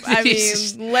Trump. I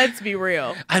mean, let's be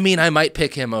real. I mean, I might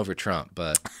pick him over Trump,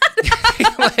 but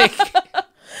like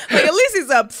at least he's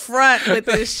up front with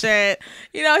this shit.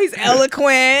 You know, he's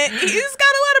eloquent. He's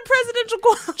got a lot of presidential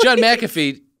qualities. John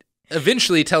McAfee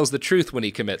eventually tells the truth when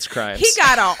he commits crimes. He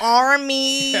got an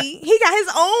army. Yeah. He got his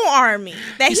own army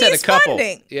that he's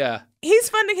funding. Yeah. He's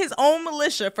funding his own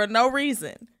militia for no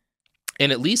reason.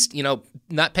 And at least, you know,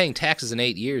 not paying taxes in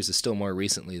 8 years is still more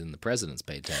recently than the president's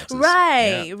paid taxes.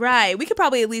 Right. We could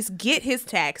probably at least get his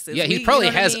taxes. Yeah, he probably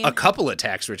has a couple of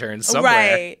tax returns somewhere.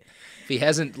 Right. If he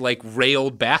hasn't, like,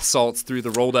 railed bath salts through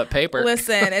the rolled up paper.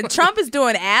 Listen, and Trump is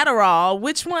doing Adderall.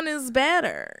 Which one is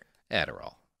better?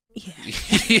 Adderall. Yeah.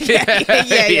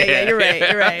 You're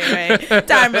right.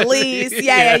 Time release.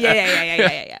 Yeah.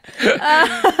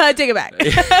 Take it back.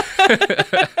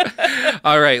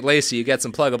 All right, Laci, you got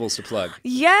some pluggables to plug.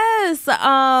 Yes.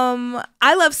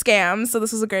 I love scams, so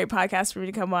this was a great podcast for me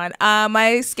to come on.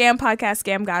 My scam podcast,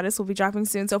 Scam Goddess, will be dropping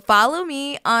soon. So follow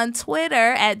me on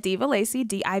Twitter at Diva Laci,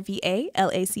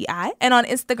 DIVALACI, and on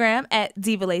Instagram at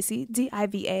Diva Laci,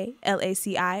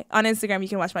 DIVALACI. On Instagram, you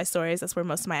can watch my stories. That's where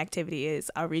most of my activity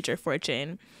is. I'll read your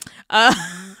fortune.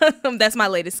 That's my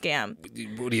latest scam.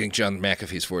 What do you think John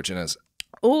McAfee's fortune is?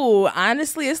 Ooh,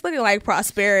 honestly, it's looking like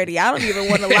prosperity. I don't even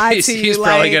want to lie to you. He's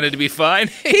probably going to be fine.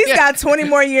 He's got 20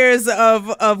 more years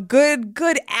of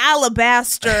good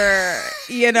alabaster,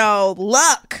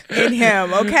 luck in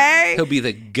him, okay? He'll be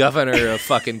the governor of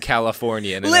fucking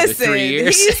California in another 3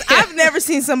 years. I've never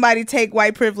seen somebody take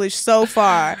white privilege so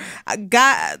far.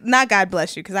 God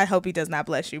bless you, because I hope he does not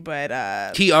bless you,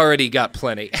 but... he already got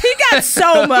plenty. He got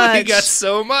so much. He got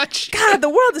so much. God, the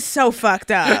world is so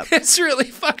fucked up. It's really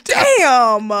fucked up.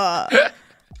 Damn.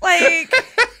 Like,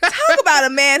 talk about a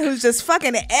man who's just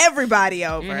fucking everybody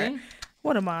over. Mm-hmm.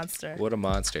 What a monster. What a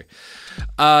monster.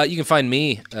 You can find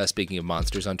me, speaking of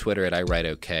monsters, on Twitter at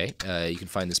iWriteOK. You can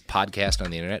find this podcast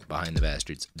on the internet,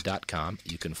 behindthebastards.com.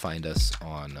 You can find us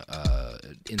on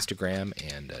Instagram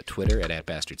and Twitter at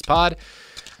 @bastardspod.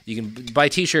 You can buy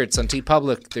T-shirts on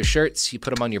TeePublic. They're shirts. You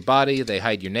put them on your body. They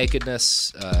hide your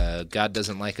nakedness. God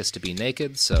doesn't like us to be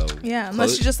naked, so... Yeah,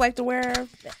 unless you just like to wear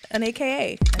an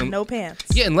AKA and no pants.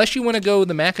 Yeah, unless you want to go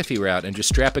the McAfee route and just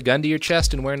strap a gun to your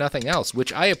chest and wear nothing else,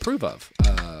 which I approve of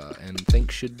and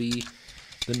think should be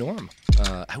the norm.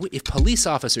 If police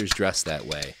officers dressed that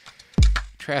way,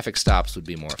 traffic stops would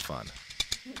be more fun.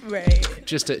 Right.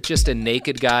 Just a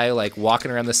naked guy like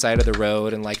walking around the side of the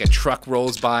road, and like a truck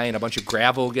rolls by and a bunch of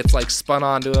gravel gets like spun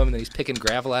onto him, and then he's picking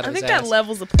gravel out of his ass. I think that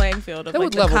levels the playing field of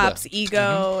like the cop's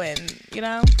ego, and you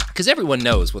know, because everyone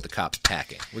knows what the cop's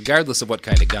packing, regardless of what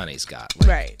kind of gun he's got. Like,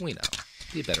 right. We know.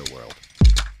 Be a better world.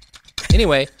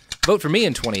 Anyway, vote for me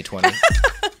in 2020.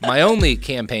 My only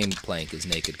campaign plank is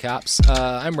naked cops.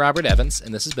 I'm Robert Evans,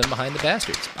 and this has been Behind the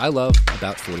Bastards. I love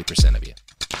about 40% of you.